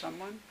murdered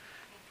someone.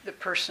 The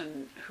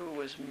person who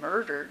was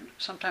murdered,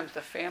 sometimes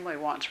the family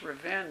wants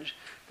revenge,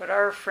 but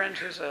our friend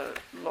who's a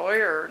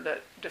lawyer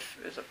that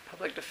is a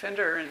public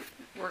defender and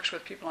works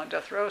with people on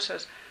death row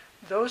says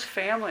those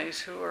families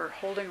who are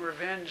holding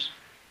revenge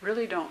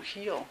really don't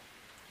heal.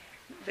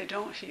 They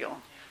don't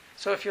heal.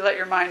 So if you let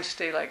your mind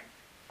stay like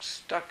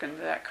stuck in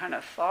that kind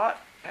of thought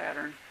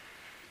pattern,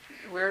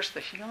 where's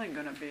the healing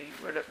going to be?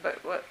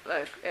 But what,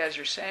 like, as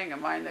you're saying, a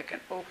mind that can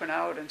open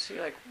out and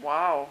see like,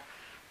 wow,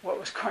 what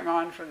was going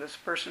on for this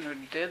person who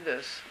did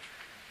this,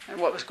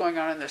 and what was going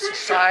on in the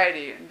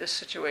society in this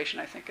situation.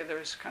 I think there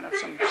was kind of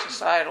some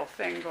societal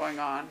thing going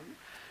on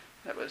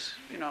that was,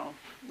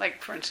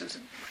 like for instance,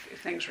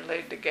 things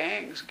related to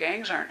gangs.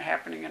 Gangs aren't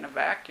happening in a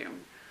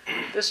vacuum.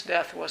 This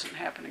death wasn't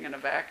happening in a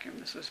vacuum.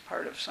 This was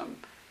part of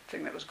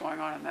something that was going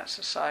on in that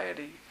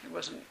society. It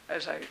wasn't,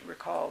 as I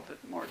recall, the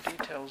more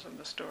details of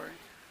the story.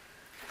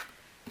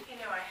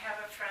 I have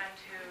a friend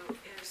who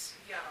is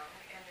young,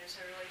 in his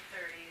early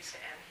 30s,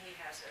 and he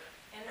has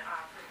an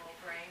inoperable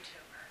brain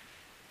tumor.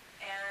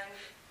 And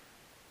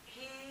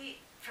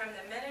from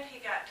the minute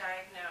he got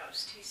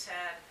diagnosed, he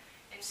said,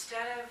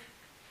 instead of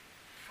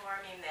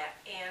forming that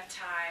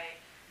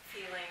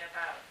anti-feeling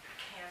about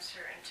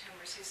cancer and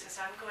tumors, he says,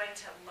 I'm going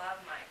to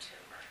love my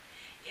tumor.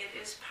 It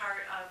is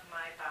part of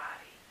my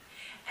body.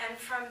 And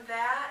from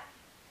that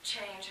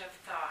change of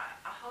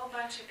thought, a whole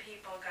bunch of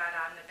people got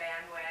on the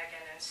bandwagon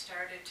and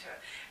started to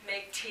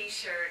make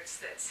t-shirts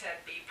that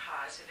said be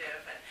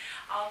positive and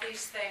all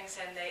these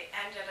things, and they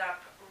ended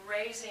up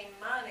raising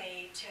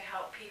money to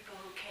help people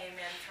who came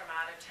in from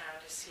out of town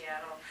to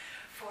Seattle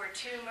for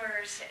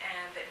tumors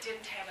and that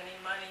didn't have any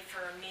money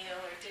for a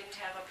meal or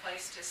didn't have a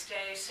place to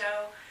stay.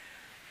 So,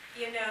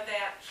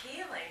 that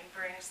healing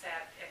brings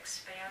that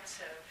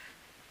expansive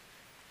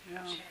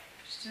change.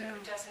 So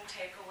it doesn't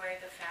take away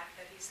the fact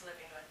that he's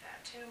living with that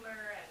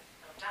tumor and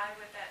he'll die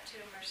with that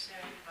tumor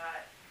soon,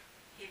 but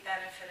he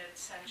benefited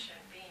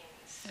sentient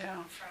beings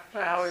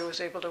from how he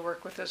was able to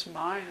work with his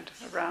mind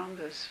around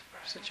this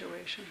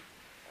situation.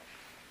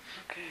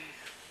 Okay.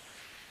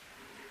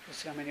 We'll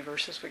see how many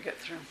verses we get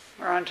through.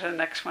 We're on to the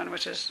next one,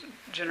 which is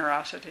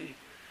generosity.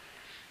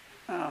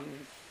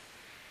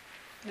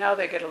 Now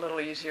they get a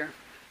little easier.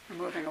 We're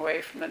moving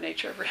away from the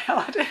nature of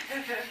reality.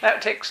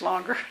 That takes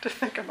longer to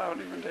think about,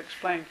 even to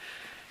explain.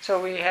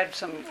 So we had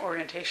some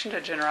orientation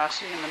to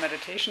generosity in the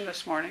meditation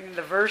this morning. And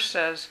the verse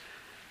says,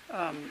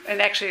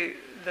 and actually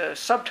the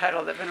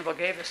subtitle that Venerable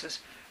gave us is,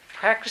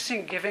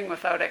 Practicing Giving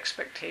Without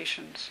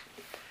Expectations.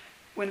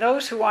 When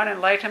those who want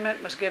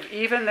enlightenment must give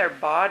even their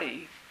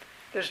body,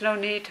 there's no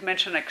need to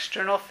mention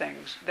external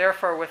things.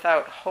 Therefore,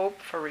 without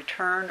hope for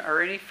return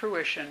or any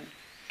fruition,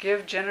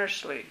 give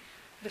generously.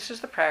 This is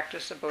the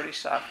practice of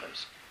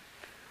bodhisattvas.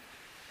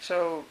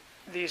 So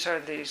these are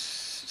these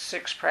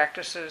 6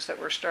 practices that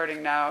we're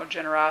starting now: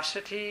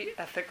 generosity,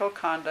 ethical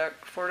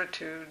conduct,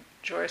 fortitude,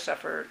 joyous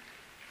effort,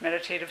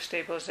 meditative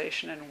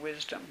stabilization, and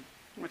wisdom,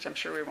 which I'm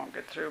sure we won't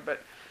get through,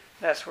 but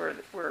that's where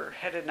we're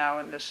headed now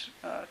in this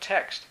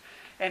text.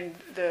 And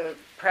the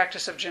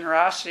practice of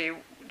generosity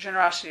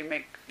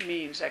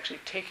means actually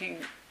taking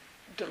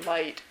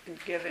delight in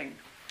giving.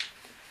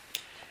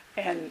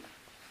 And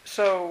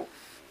so,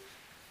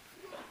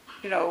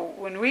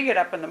 when we get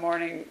up in the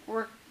morning,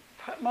 we're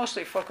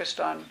mostly focused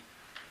on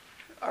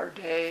our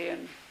day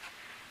and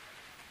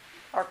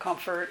our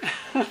comfort,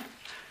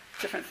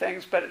 different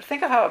things. But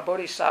think of how a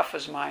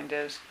bodhisattva's mind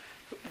is.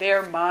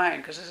 Their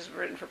mind, because this is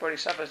written for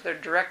bodhisattvas, they're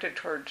directed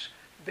towards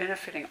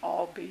benefiting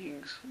all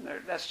beings.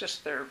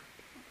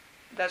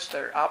 That's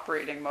their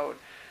operating mode.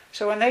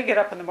 So when they get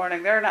up in the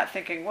morning, they're not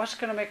thinking, what's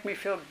going to make me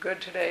feel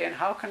good today, and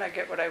how can I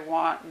get what I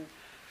want, and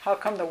how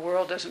come the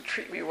world doesn't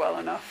treat me well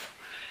enough?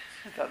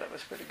 I thought that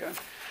was pretty good.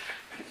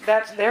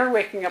 they're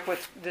waking up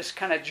with this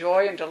kind of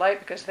joy and delight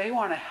because they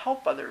want to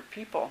help other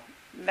people.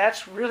 And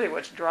that's really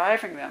what's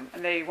driving them,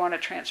 and they want to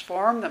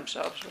transform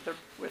themselves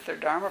with their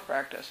Dharma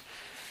practice.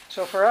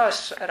 So for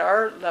us, at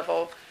our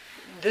level,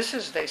 this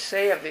is, they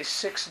say, of these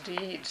 6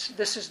 deeds,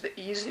 this is the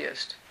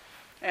easiest.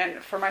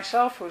 And for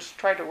myself, who's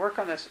tried to work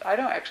on this, I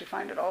don't actually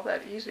find it all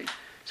that easy.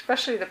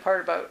 Especially the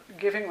part about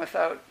giving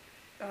without,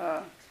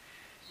 without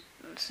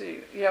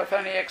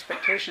any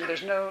expectation.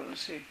 There's no,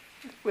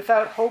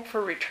 without hope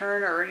for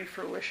return or any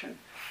fruition.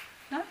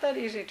 Not that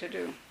easy to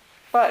do.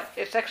 But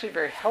it's actually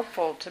very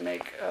helpful to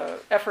make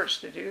efforts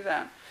to do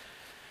that.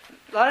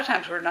 A lot of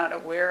times we're not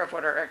aware of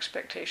what our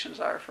expectations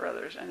are for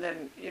others. And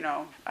then,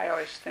 I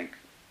always think,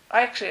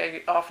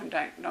 I often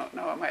don't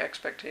know what my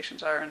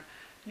expectations are. And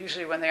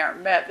usually when they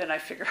aren't met, then I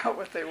figure out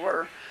what they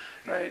were.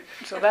 Right?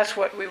 So that's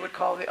what we would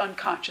call the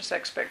unconscious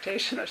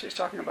expectation that she's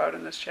talking about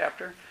in this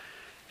chapter.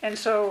 And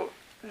so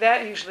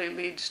that usually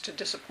leads to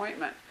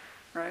disappointment,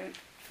 right?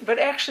 But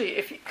actually,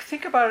 if you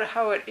think about it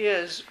how it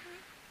is,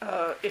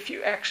 if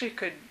you actually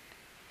could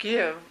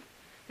give,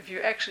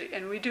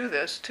 and we do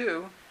this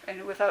too,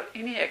 and without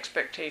any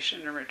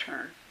expectation in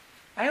return.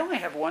 I only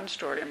have one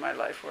story in my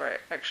life where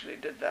I actually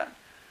did that.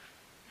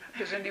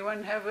 Does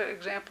anyone have an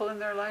example in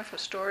their life, a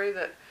story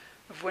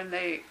of when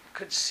they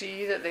could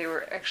see that they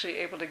were actually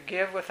able to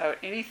give without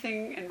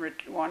anything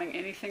wanting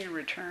anything in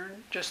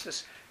return, just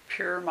this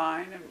pure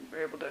mind, and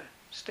were able to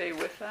stay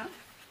with that?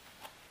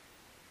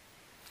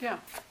 Yeah.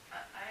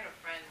 I had a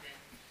friend, and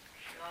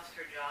she lost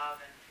her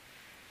job, and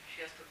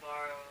she has to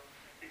borrow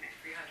 $300.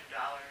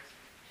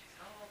 She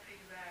said, "Oh, I'll pay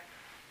you back,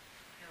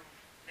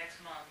 next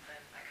month."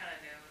 And I kind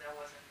of knew that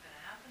wasn't going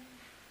to happen,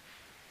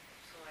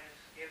 so I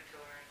just gave it to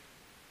her, and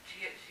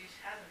she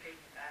hasn't paid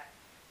me back,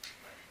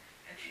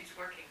 and she's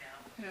working now.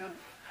 Yeah.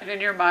 And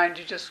in your mind,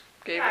 you just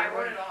gave it away? I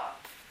wrote it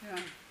off. Yeah.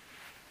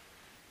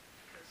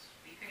 Because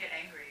you can get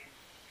angry and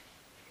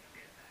you don't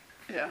get it back.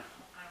 Yeah.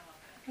 I don't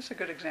want that. That's a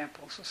good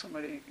example. So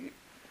somebody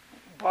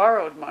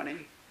borrowed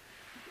money,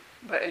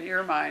 but in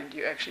your mind,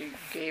 you actually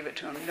gave it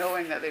to them,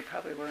 knowing that they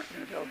probably weren't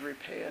going to be able to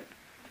repay it.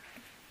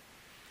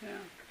 Yeah.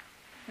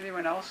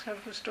 Anyone else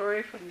have a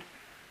story from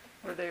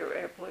where they were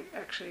able to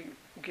actually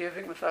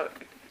giving without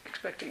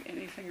expecting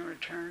anything in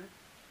return?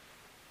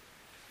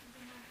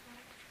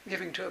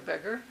 Giving to a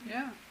beggar?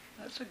 Yeah,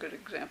 that's a good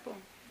example.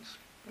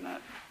 We're not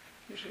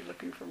usually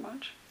looking for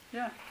much.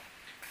 Yeah.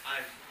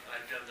 I've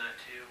done that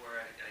too,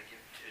 where I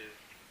give to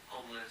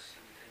homeless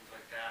and things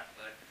like that,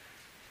 but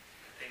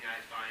the thing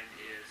I find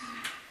is,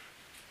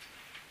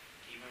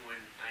 even when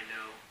I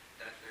know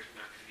that there's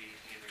not going to be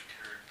anything in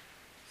return,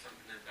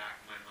 something in the back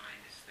of my mind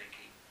is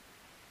thinking,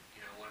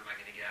 what am I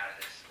going to get out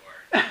of this, or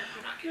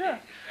I'm not getting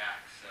anything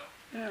back. So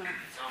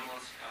it's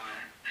almost,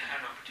 I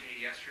had an opportunity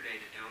yesterday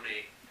to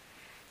donate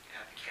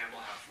at the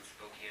Campbell House in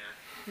Spokane,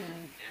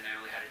 and I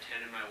only had a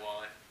 10 in my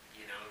wallet.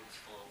 It was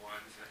full of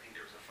ones. I think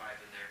there was a 5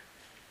 in there.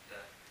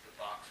 The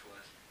box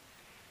was,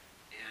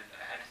 and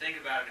I had to think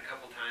about it a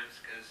couple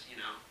times because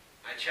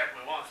I checked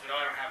my wallet and said,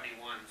 "Oh, I don't have any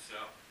ones." So,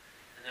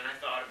 and then I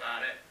thought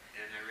about it,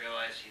 and I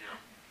realized,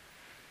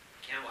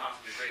 Campbell House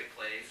is a great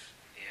place,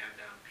 and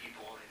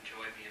people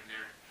enjoy being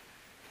there.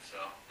 So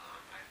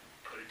I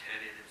put a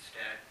 10 in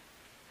instead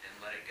and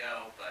let it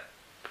go, but.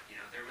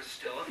 There was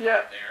still a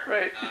thought there.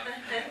 Right.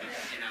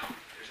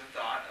 There's a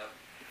thought of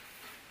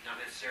not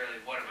necessarily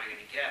what am I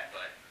going to get,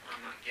 but I'm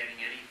not getting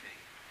anything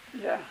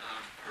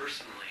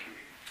personally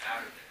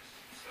out of this.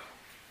 So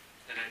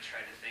then I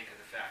tried to think of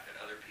the fact that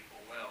other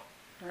people will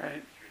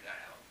through that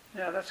help.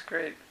 Yeah, that's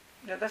great.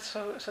 Yeah, that's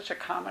such a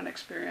common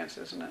experience,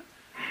 isn't it?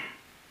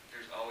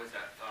 There's always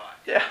that thought.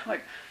 Yeah,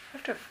 like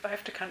I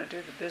have to kind of do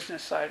the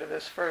business side of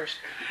this first.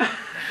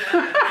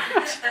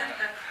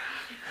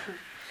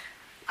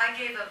 I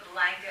gave a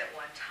blanket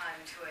one time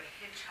to a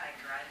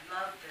hitchhiker. I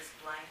loved this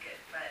blanket,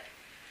 but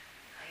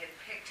I had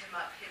picked him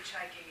up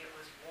hitchhiking. It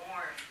was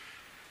warm.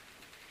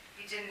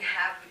 He didn't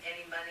have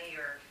any money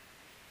or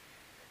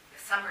a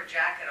summer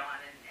jacket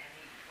on, and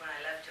when I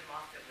left him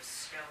off, it was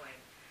snowing.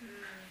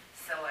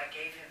 So I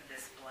gave him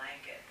this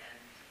blanket,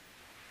 and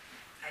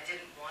I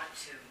didn't want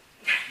to.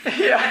 But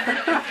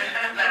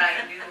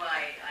I knew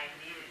I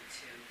needed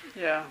to.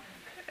 Yeah.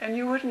 And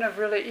you wouldn't have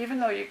really, even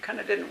though you kind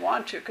of didn't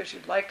want to because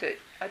you liked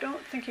it, I don't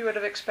think you would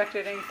have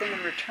expected anything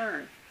in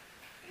return.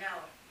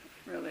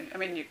 No. Really. I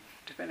mean,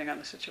 depending on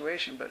the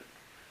situation, but...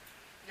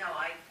 No,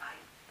 I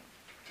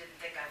didn't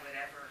think I would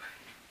ever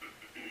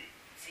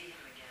see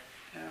him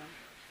again.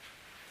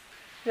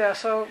 Yeah. Yeah,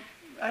 so,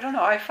 I don't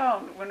know, I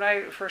found, when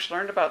I first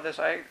learned about this,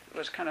 I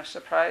was kind of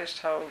surprised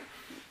how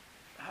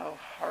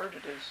hard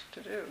it is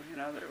to do.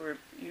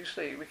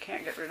 That we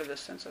can't get rid of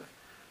this sense of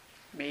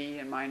me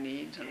and my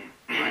needs and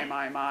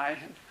my,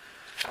 and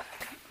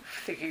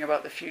thinking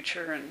about the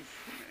future and,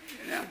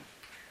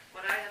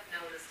 What I have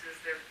noticed is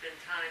there have been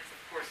times, of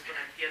course, when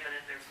I've given,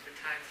 and there's been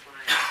times when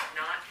I've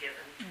not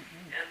given.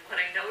 And what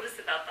I notice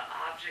about the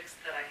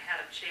objects that I had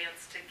a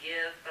chance to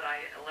give, but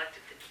I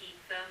elected to keep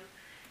them,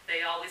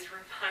 they always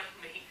remind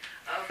me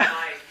of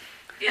my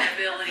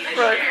inability to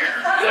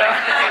share.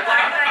 Yeah.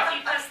 Why did I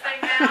keep this thing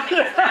now?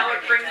 Now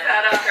it brings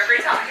that up every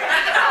time.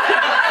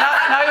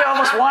 Now you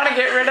almost want to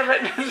get rid of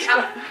it.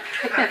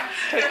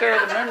 Take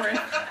care of the memory.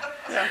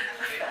 Yeah.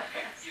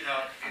 You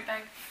know, I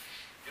beg.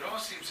 it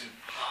almost seems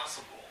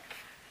impossible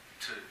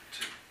to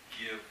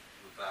give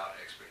without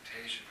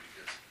expectation,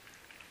 because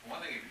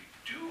one thing, if you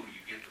do,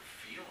 you get the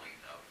feeling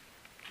of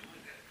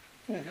doing it.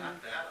 You got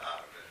that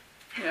out of it.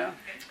 Yeah.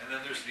 And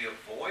then there's the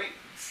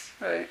avoidance.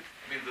 Right.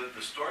 I mean,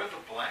 the story of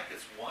the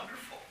blanket's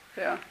wonderful,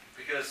 Yeah.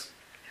 because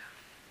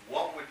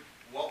what would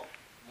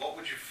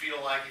you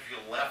feel like if you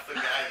left the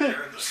guy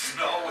there in the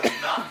snow with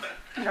nothing?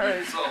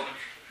 Right. So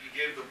you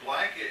gave the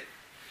blanket,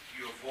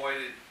 you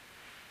avoided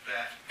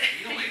that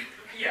feeling,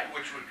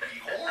 which would be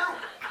horrible.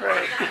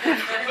 Right. You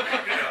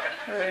know,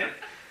 Right.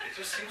 it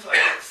just seems like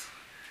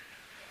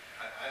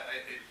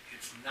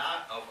it's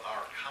not of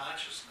our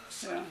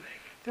consciousness, I Yeah.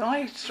 think. The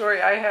only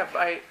story I have,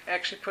 I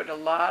actually put a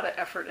lot of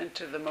effort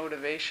into the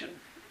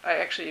motivation. I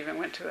actually even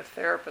went to a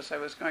therapist. I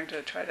was going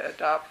to try to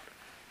adopt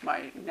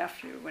my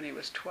nephew when he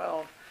was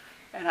 12.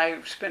 And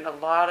I spent a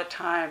lot of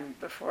time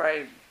before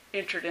I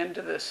entered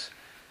into this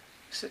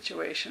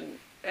situation.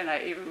 And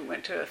I even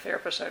went to a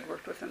therapist I'd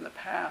worked with in the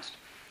past.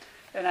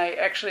 And I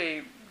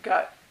actually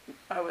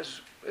I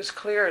was as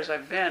clear as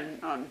I've been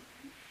on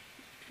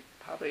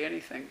probably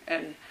anything.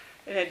 And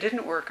it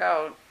didn't work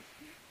out.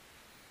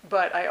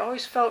 But I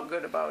always felt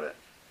good about it.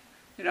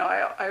 You know,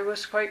 I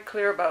was quite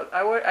clear about,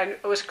 I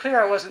was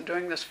clear I wasn't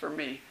doing this for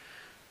me.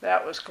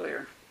 That was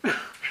clear.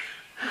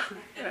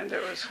 And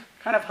it was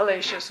kind of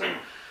hellacious and,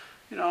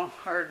 you know,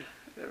 hard.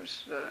 There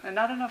was, and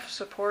not enough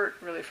support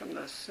really from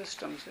the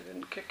systems. They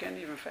didn't kick in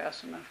even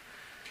fast enough.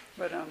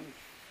 But,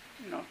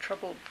 you know,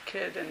 troubled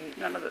kid, and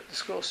none of the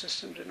school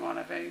system didn't want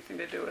to have anything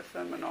to do with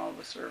them, and all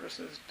the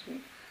services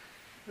didn't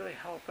really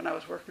help, and I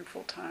was working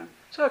full time.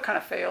 So it kind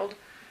of failed,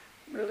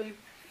 really.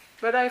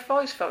 But I've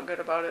always felt good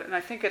about it, and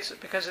I think it's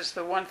because it's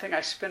the one thing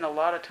I spend a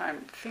lot of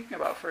time thinking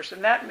about first,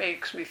 and that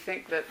makes me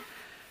think that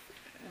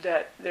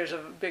there's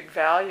a big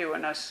value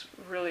in us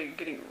really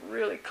getting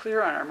really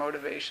clear on our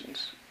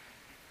motivations,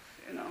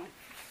 you know.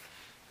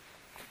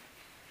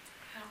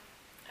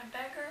 A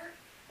beggar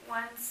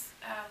once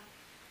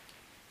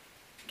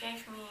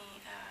gave me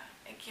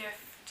a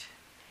gift.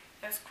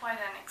 It was quite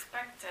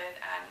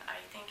unexpected, and I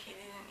think he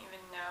didn't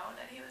even know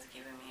that he was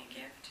giving me a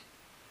gift.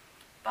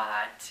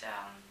 But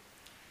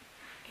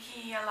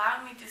he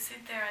allowed me to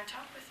sit there and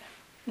talk with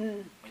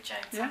him, which is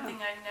something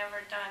I'd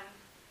never done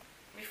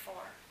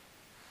before,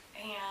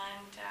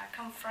 and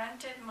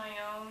confronted my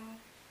own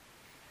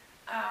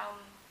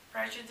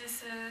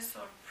prejudices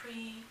or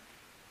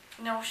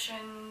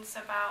pre-notions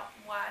about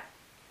what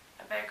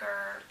a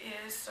beggar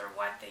is or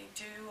what they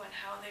do and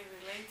how they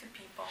relate to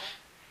people.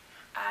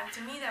 And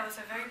to me that was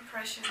a very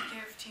precious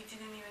gift he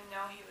didn't even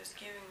know he was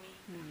giving me.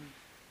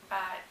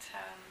 But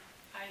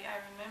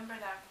I remember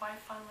that quite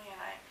fondly,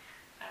 and I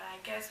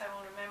guess I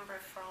will remember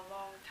it for a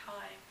long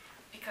time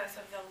because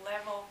of the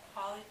level,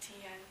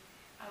 quality, and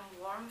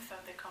warmth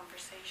of the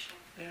conversation.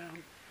 Yeah.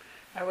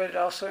 I would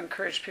also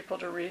encourage people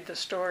to read the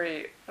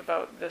story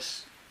about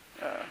this,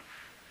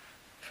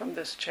 from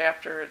this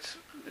chapter. It's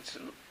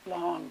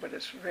long, but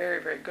it's very,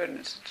 very good, and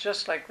it's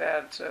just like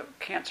that. It's a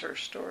cancer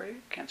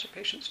story, cancer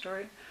patient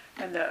story,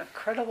 and the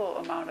incredible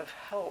amount of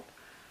help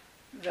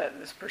that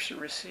this person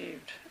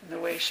received, and the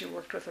way she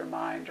worked with her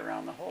mind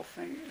around the whole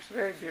thing. It's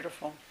very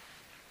beautiful.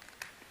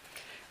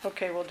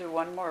 Okay, we'll do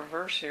one more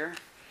verse here.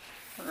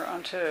 We're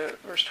on to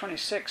verse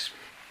 26.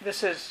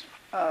 This is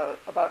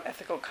about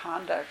ethical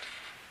conduct.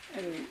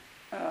 And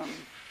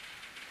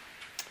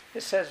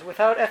it says,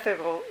 without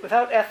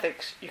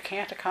ethics, you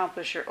can't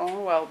accomplish your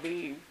own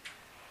well-being.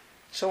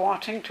 So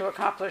wanting to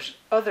accomplish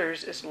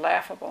others is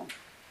laughable.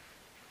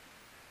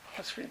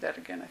 Let's read that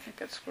again. I think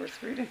that's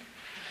worth reading.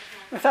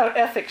 Without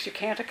ethics, you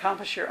can't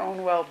accomplish your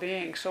own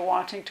well-being. So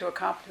wanting to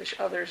accomplish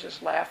others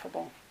is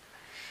laughable.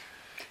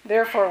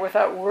 Therefore,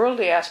 without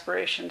worldly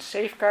aspirations,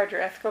 safeguard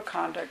your ethical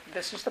conduct.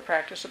 This is the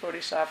practice of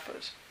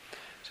bodhisattvas.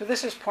 So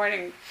this is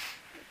pointing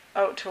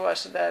out to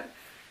us that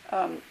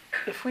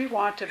if we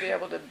want to be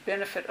able to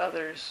benefit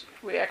others,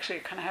 we actually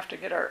kind of have to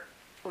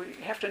we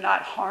have to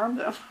not harm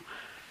them.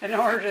 In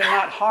order to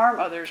not harm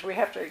others, we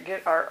have to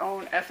get our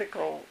own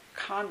ethical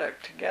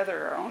conduct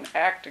together, our own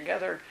act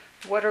together.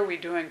 What are we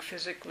doing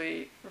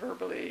physically,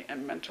 verbally,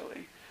 and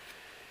mentally?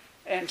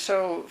 And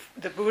so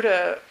the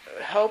Buddha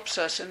helps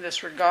us in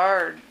this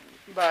regard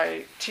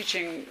by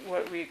teaching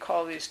what we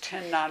call these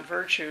 10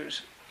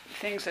 non-virtues,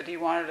 things that he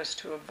wanted us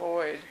to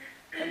avoid.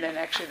 And then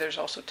actually there's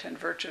also 10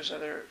 virtues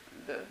that are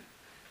the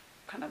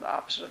kind of the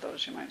opposite of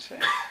those, you might say.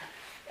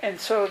 And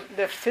so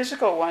the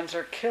physical ones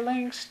are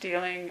killing,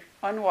 stealing,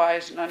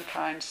 unwise and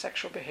unkind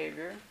sexual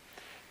behavior.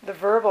 The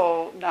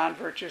verbal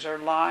non-virtues are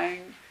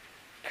lying,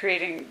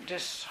 creating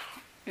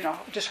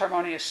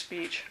disharmonious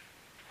speech,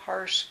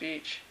 harsh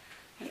speech,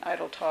 and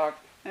idle talk.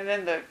 And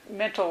then the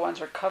mental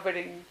ones are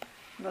coveting,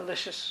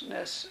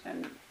 maliciousness,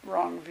 and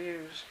wrong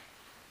views.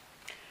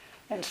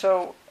 And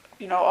so,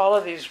 all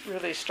of these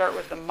really start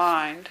with the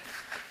mind,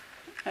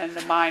 and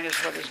the mind is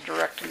what is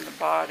directing the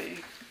body.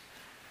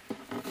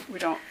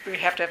 we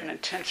have to have an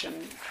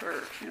intention for,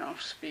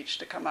 speech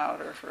to come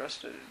out or for us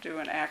to do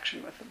an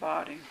action with the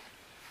body.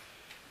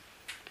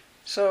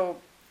 So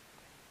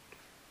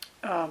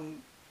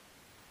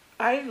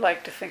I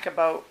like to think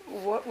about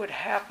what would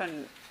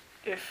happen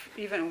if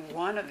even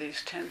one of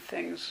these 10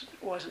 things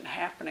wasn't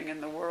happening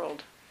in the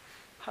world.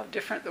 How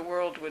different the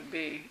world would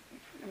be.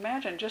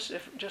 Imagine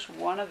if just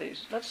one of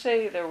these, let's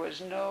say there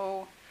was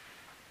no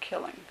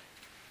killing.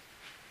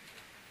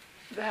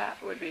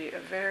 That would be a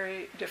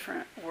very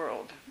different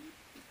world.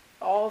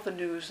 All the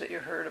news that you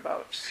heard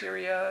about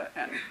Syria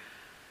and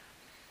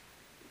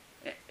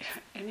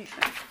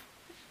anything,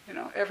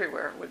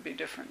 everywhere would be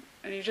different.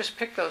 And you just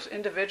pick those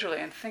individually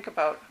and think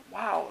about,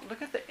 wow,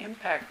 look at the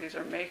impact these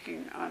are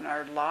making on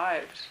our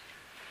lives.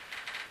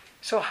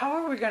 So how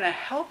are we going to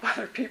help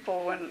other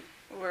people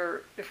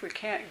if we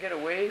can't get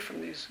away from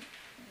these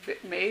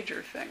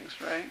major things,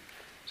 right?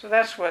 So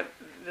that's what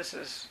this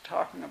is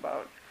talking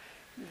about.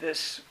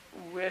 This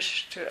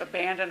wish to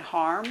abandon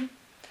harm,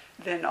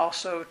 then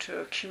also to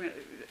accumulate.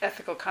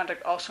 Ethical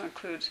conduct also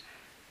includes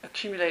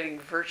accumulating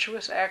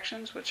virtuous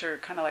actions, which are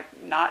kind of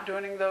like not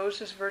doing those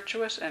is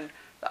virtuous, and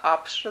the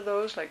opposite of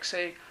those, like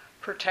say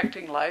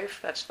protecting life,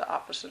 that's the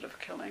opposite of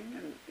killing,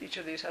 and each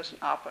of these has an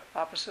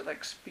opposite,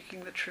 like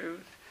speaking the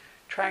truth,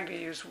 trying to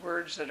use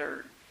words that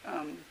are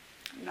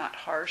not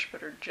harsh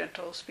but are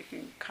gentle,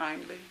 speaking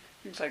kindly,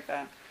 things like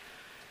that.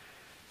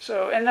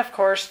 So, and of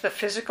course, the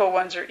physical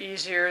ones are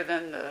easier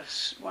than the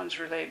ones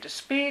related to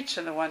speech,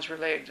 and the ones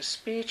related to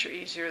speech are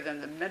easier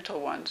than the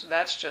mental ones.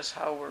 That's just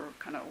how we're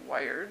kind of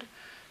wired,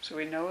 so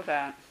we know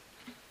that.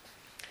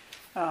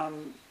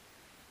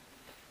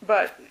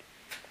 But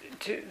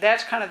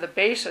that's kind of the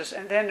basis,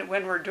 and then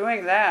when we're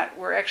doing that,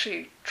 we're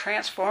actually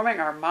transforming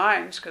our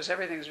minds, because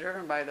everything's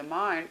driven by the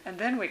mind, and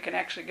then we can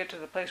actually get to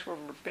the place where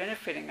we're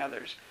benefiting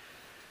others.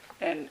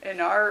 And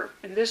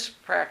in this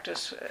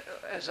practice,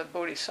 as a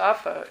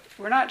bodhisattva,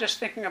 we're not just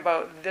thinking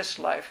about this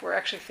life. We're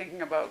actually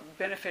thinking about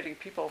benefiting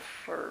people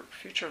for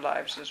future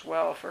lives as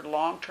well, for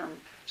long-term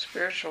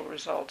spiritual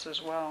results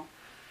as well.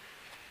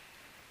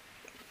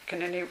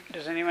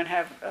 Does anyone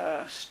have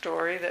a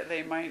story that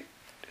they might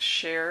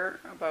share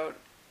about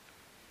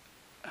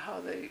how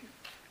they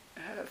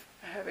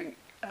having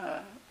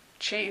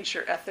changed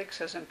your ethics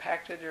has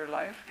impacted your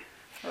life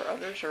or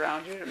others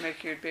around you to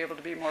make you be able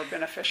to be more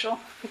beneficial?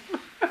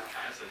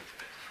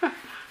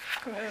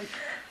 Go ahead.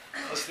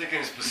 I was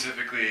thinking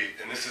specifically,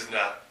 and this is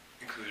not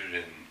included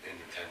in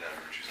the 10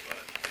 non-virtues, but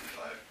in the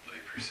 5 lay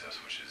precepts,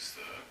 which is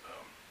to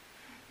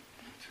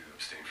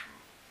abstain from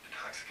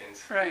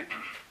intoxicants. Right.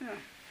 Yeah.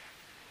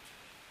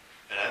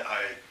 And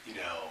I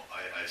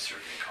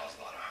certainly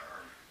caused a lot of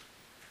harm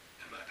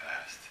in my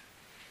past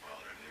while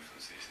under the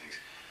influence of these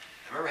things.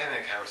 I remember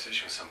having a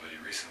conversation with somebody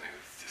recently who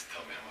just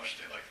told me how much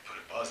they like to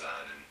put a buzz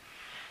on, and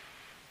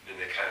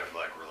then they kind of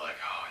were like,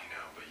 oh,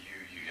 but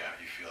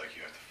you feel like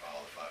you have to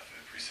follow the 5th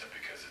precept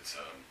because it's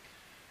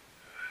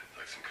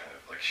like some kind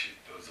of she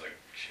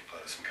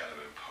implied some kind of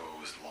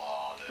imposed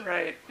law that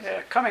right.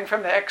 Yeah, coming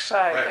from the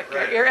outside.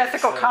 Right, your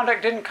ethical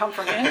conduct didn't come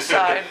from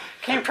inside;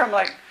 came from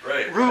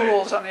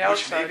rules on the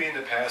outside. Which maybe in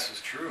the past was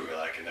true.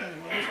 And that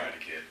when I tried to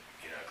get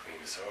clean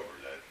and sober,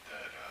 that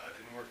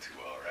didn't work too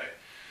well, right?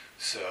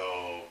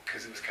 So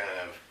because it was kind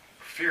of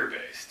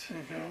fear-based,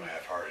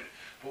 half-hearted.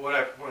 But what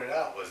I pointed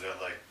out was that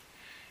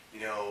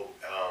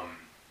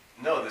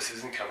no, this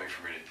isn't coming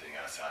from anything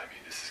outside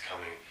me. This is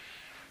coming.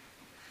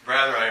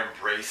 Rather, I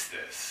embrace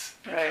this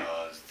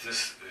because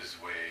this is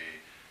the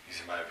way.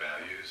 These are my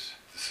values.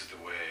 This is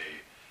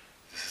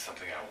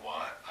something I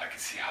want. I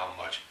can see how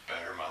much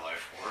better my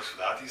life works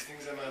without these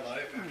things in my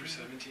life after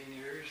 17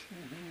 years,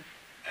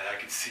 and I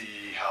can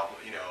see how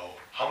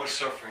much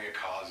suffering it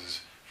causes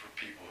for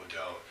people who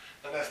don't.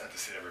 Now, that's not to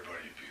say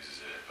everybody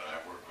abuses it, but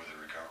I work with a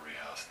recovery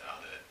house now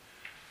that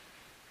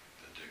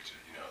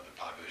the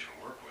population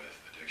we work with,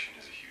 addiction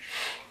is a huge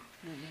problem.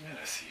 And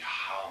I see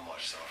how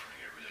much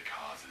suffering it really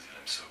causes, and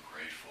I'm so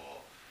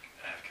grateful,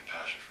 and I have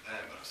compassion for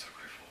them, but I'm so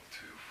grateful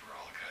too for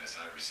all the kindness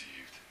I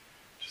received.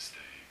 Just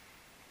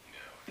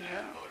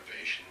have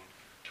motivation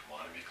to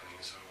want to be clean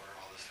and sober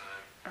all this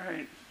time.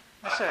 Right.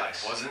 I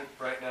wasn't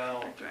right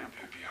now. It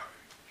would be hard.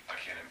 I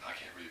can't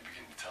really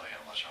begin to tell you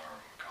how much harm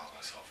I would cause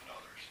myself and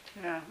others.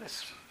 Yeah,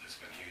 that's it's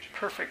been huge.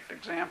 Perfect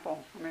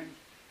example. I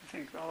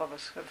think all of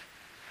us have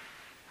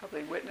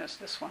probably witnessed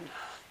this one.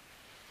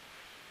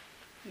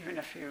 Even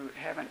if you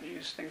haven't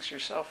used things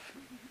yourself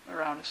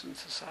around us in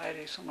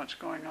society, so much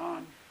going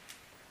on.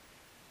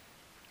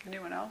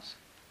 Anyone else?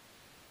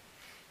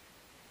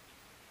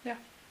 Yeah.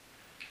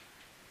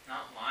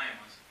 Not lying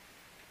was a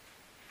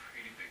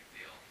pretty big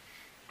deal.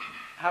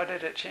 How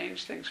did it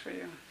change things for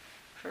you,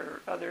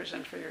 for others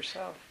and for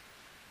yourself?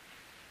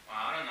 Well,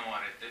 I don't know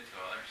what it did to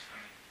others.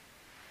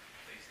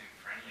 They seemed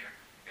friendlier,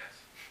 I guess.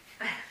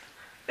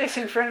 They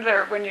seemed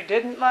friendlier when you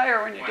didn't lie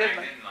or when you did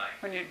lie? Didn't lie.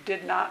 When you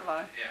did not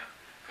lie? Yeah,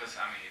 because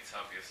it's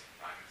obvious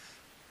sometimes,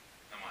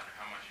 no matter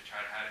how much you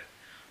try to hide it.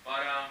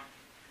 But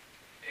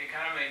it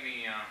kind of made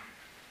me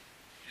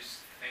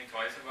just think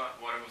twice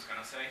about what I was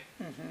gonna say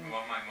and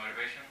what my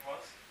motivation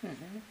was.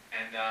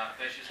 And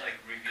that just like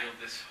revealed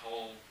this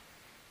whole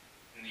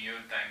new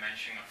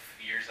dimension of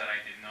fears that I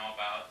didn't know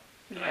about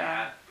that I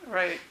had.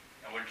 Right.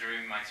 That were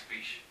during my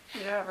speech.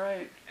 Yeah,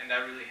 right. And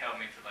that really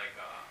helped me to like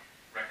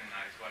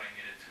recognize what I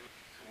needed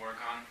to work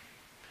on.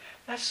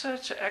 That's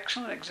such an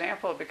excellent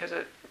example because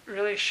it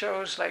really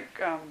shows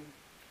like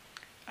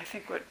I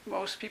think what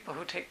most people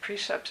who take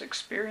precepts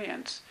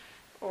experience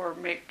or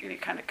make any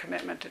kind of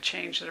commitment to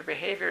change their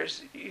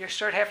behaviors, you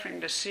start having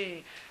to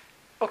see,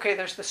 okay,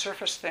 there's the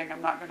surface thing,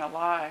 I'm not going to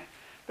lie,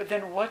 but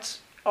then what's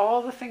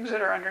all the things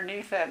that are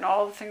underneath that and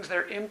all the things that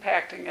are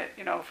impacting it,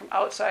 from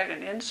outside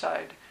and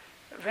inside.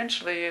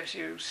 Eventually, as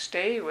you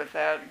stay with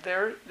that,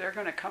 they're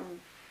going to come,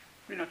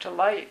 to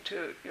light,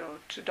 to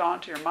dawn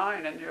to your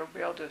mind, and you'll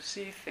be able to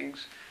see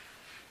things.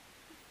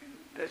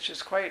 That's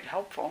just quite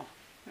helpful,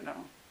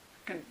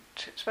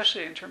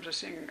 especially in terms of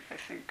seeing, I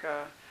think,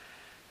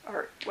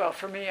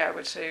 for me, I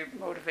would say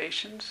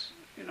motivations.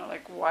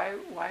 Like why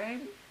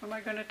am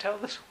I going to tell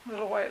this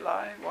little white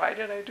lie? Why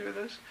did I do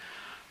this?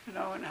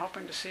 And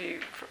helping to see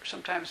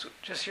sometimes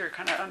just you're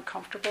kind of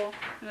uncomfortable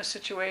in a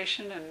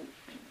situation, and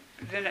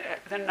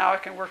then now I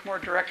can work more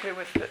directly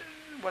with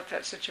what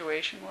that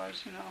situation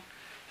was.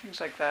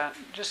 Things like that.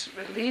 Just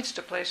it leads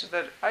to places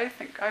that I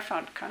think I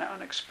found kind of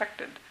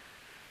unexpected.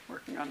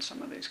 Working on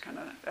some of these kind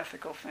of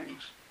ethical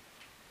things.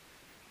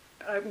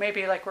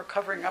 Maybe like we're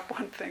covering up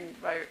one thing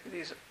by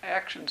these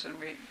actions, and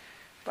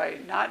by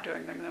not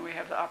doing them, then we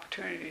have the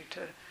opportunity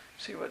to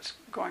see what's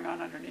going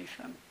on underneath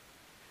them.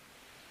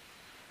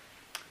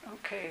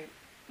 Okay,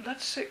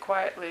 let's sit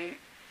quietly,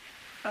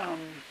 and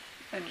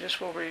just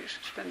we'll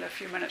spend a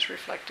few minutes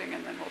reflecting,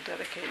 and then we'll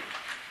dedicate.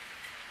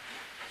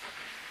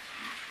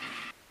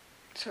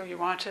 So you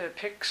want to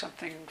pick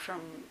something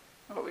from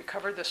what we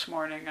covered this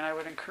morning, and I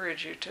would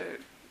encourage you to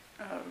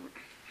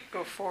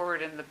go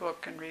forward in the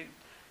book and read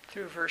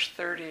through verse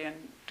 30 and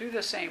do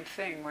the same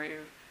thing where you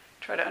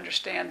try to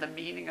understand the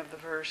meaning of the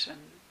verse and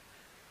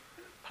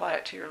apply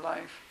it to your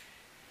life.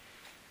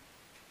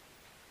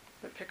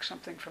 But pick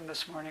something from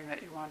this morning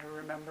that you want to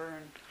remember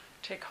and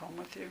take home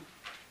with you.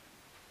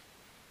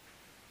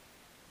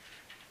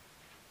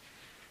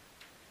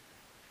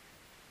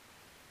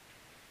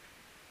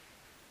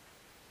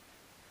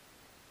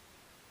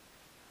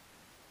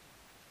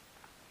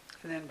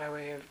 And then by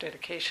way of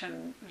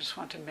dedication, I just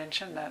want to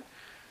mention that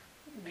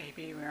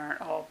maybe we aren't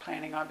all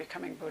planning on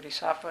becoming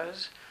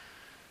bodhisattvas,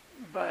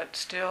 but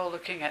still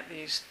looking at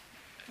these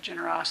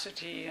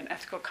generosity and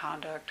ethical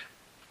conduct,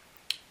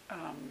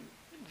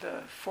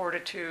 the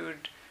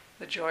fortitude,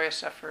 the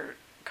joyous effort,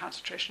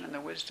 concentration, and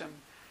the wisdom.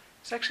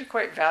 It's actually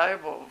quite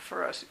valuable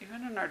for us,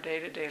 even in our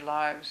day-to-day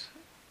lives,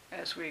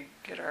 as we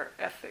get our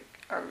ethic,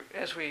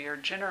 as we are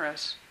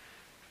generous.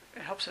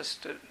 It helps us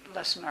to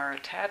lessen our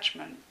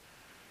attachment.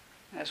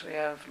 As we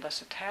have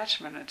less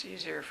attachment, it's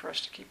easier for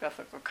us to keep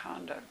ethical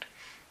conduct.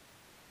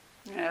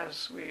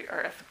 As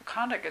our ethical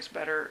conduct gets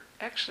better,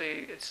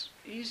 actually it's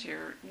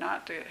easier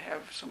not to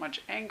have so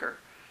much anger.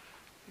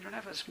 You don't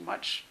have as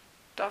much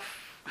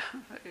stuff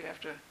that you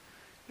have to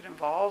get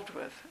involved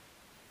with.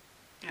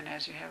 And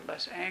as you have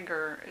less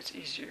anger, it's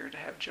easier to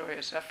have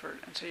joyous effort.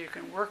 And so you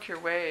can work your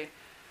way,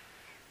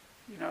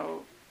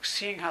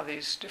 seeing how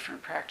these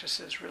different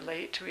practices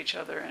relate to each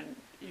other and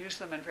use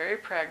them in very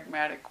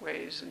pragmatic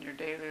ways in your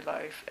daily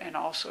life and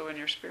also in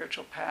your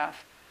spiritual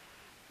path.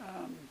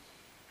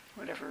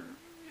 Whatever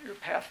your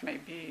path may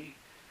be,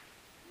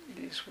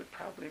 these would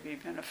probably be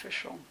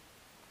beneficial.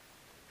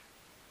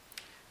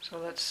 So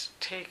let's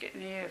take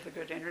any of the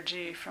good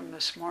energy from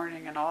this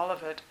morning and all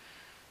of it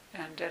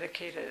and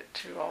dedicate it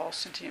to all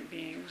sentient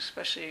beings,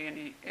 especially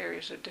any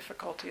areas of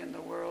difficulty in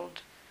the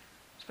world,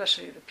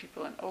 especially the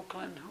people in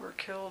Oakland who were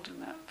killed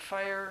in that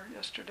fire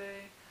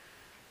yesterday,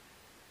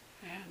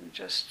 and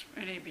just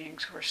any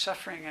beings who are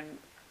suffering, and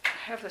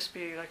have this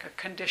be like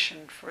a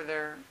condition for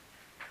their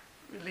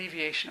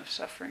alleviation of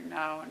suffering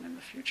now and in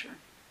the future.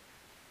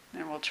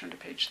 Then we'll turn to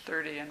page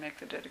 30 and make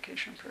the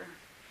dedication prayer.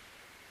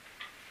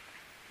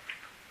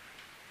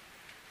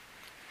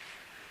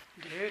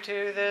 Due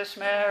to this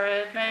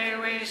merit, may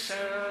we soon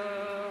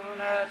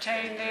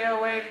attain the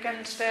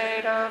awakened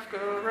state of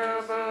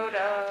Guru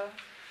Buddha,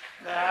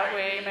 that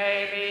we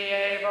may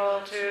be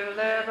able to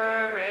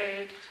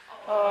liberate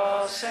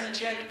all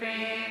sentient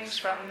beings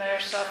from their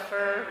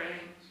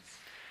sufferings.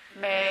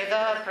 May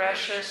the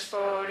precious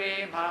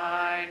Bodhi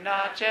mind,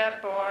 not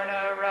yet born,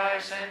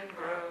 arise and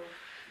grow.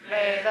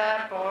 May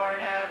that born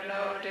have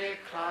no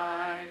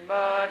decline,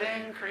 but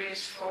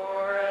increase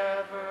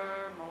forever.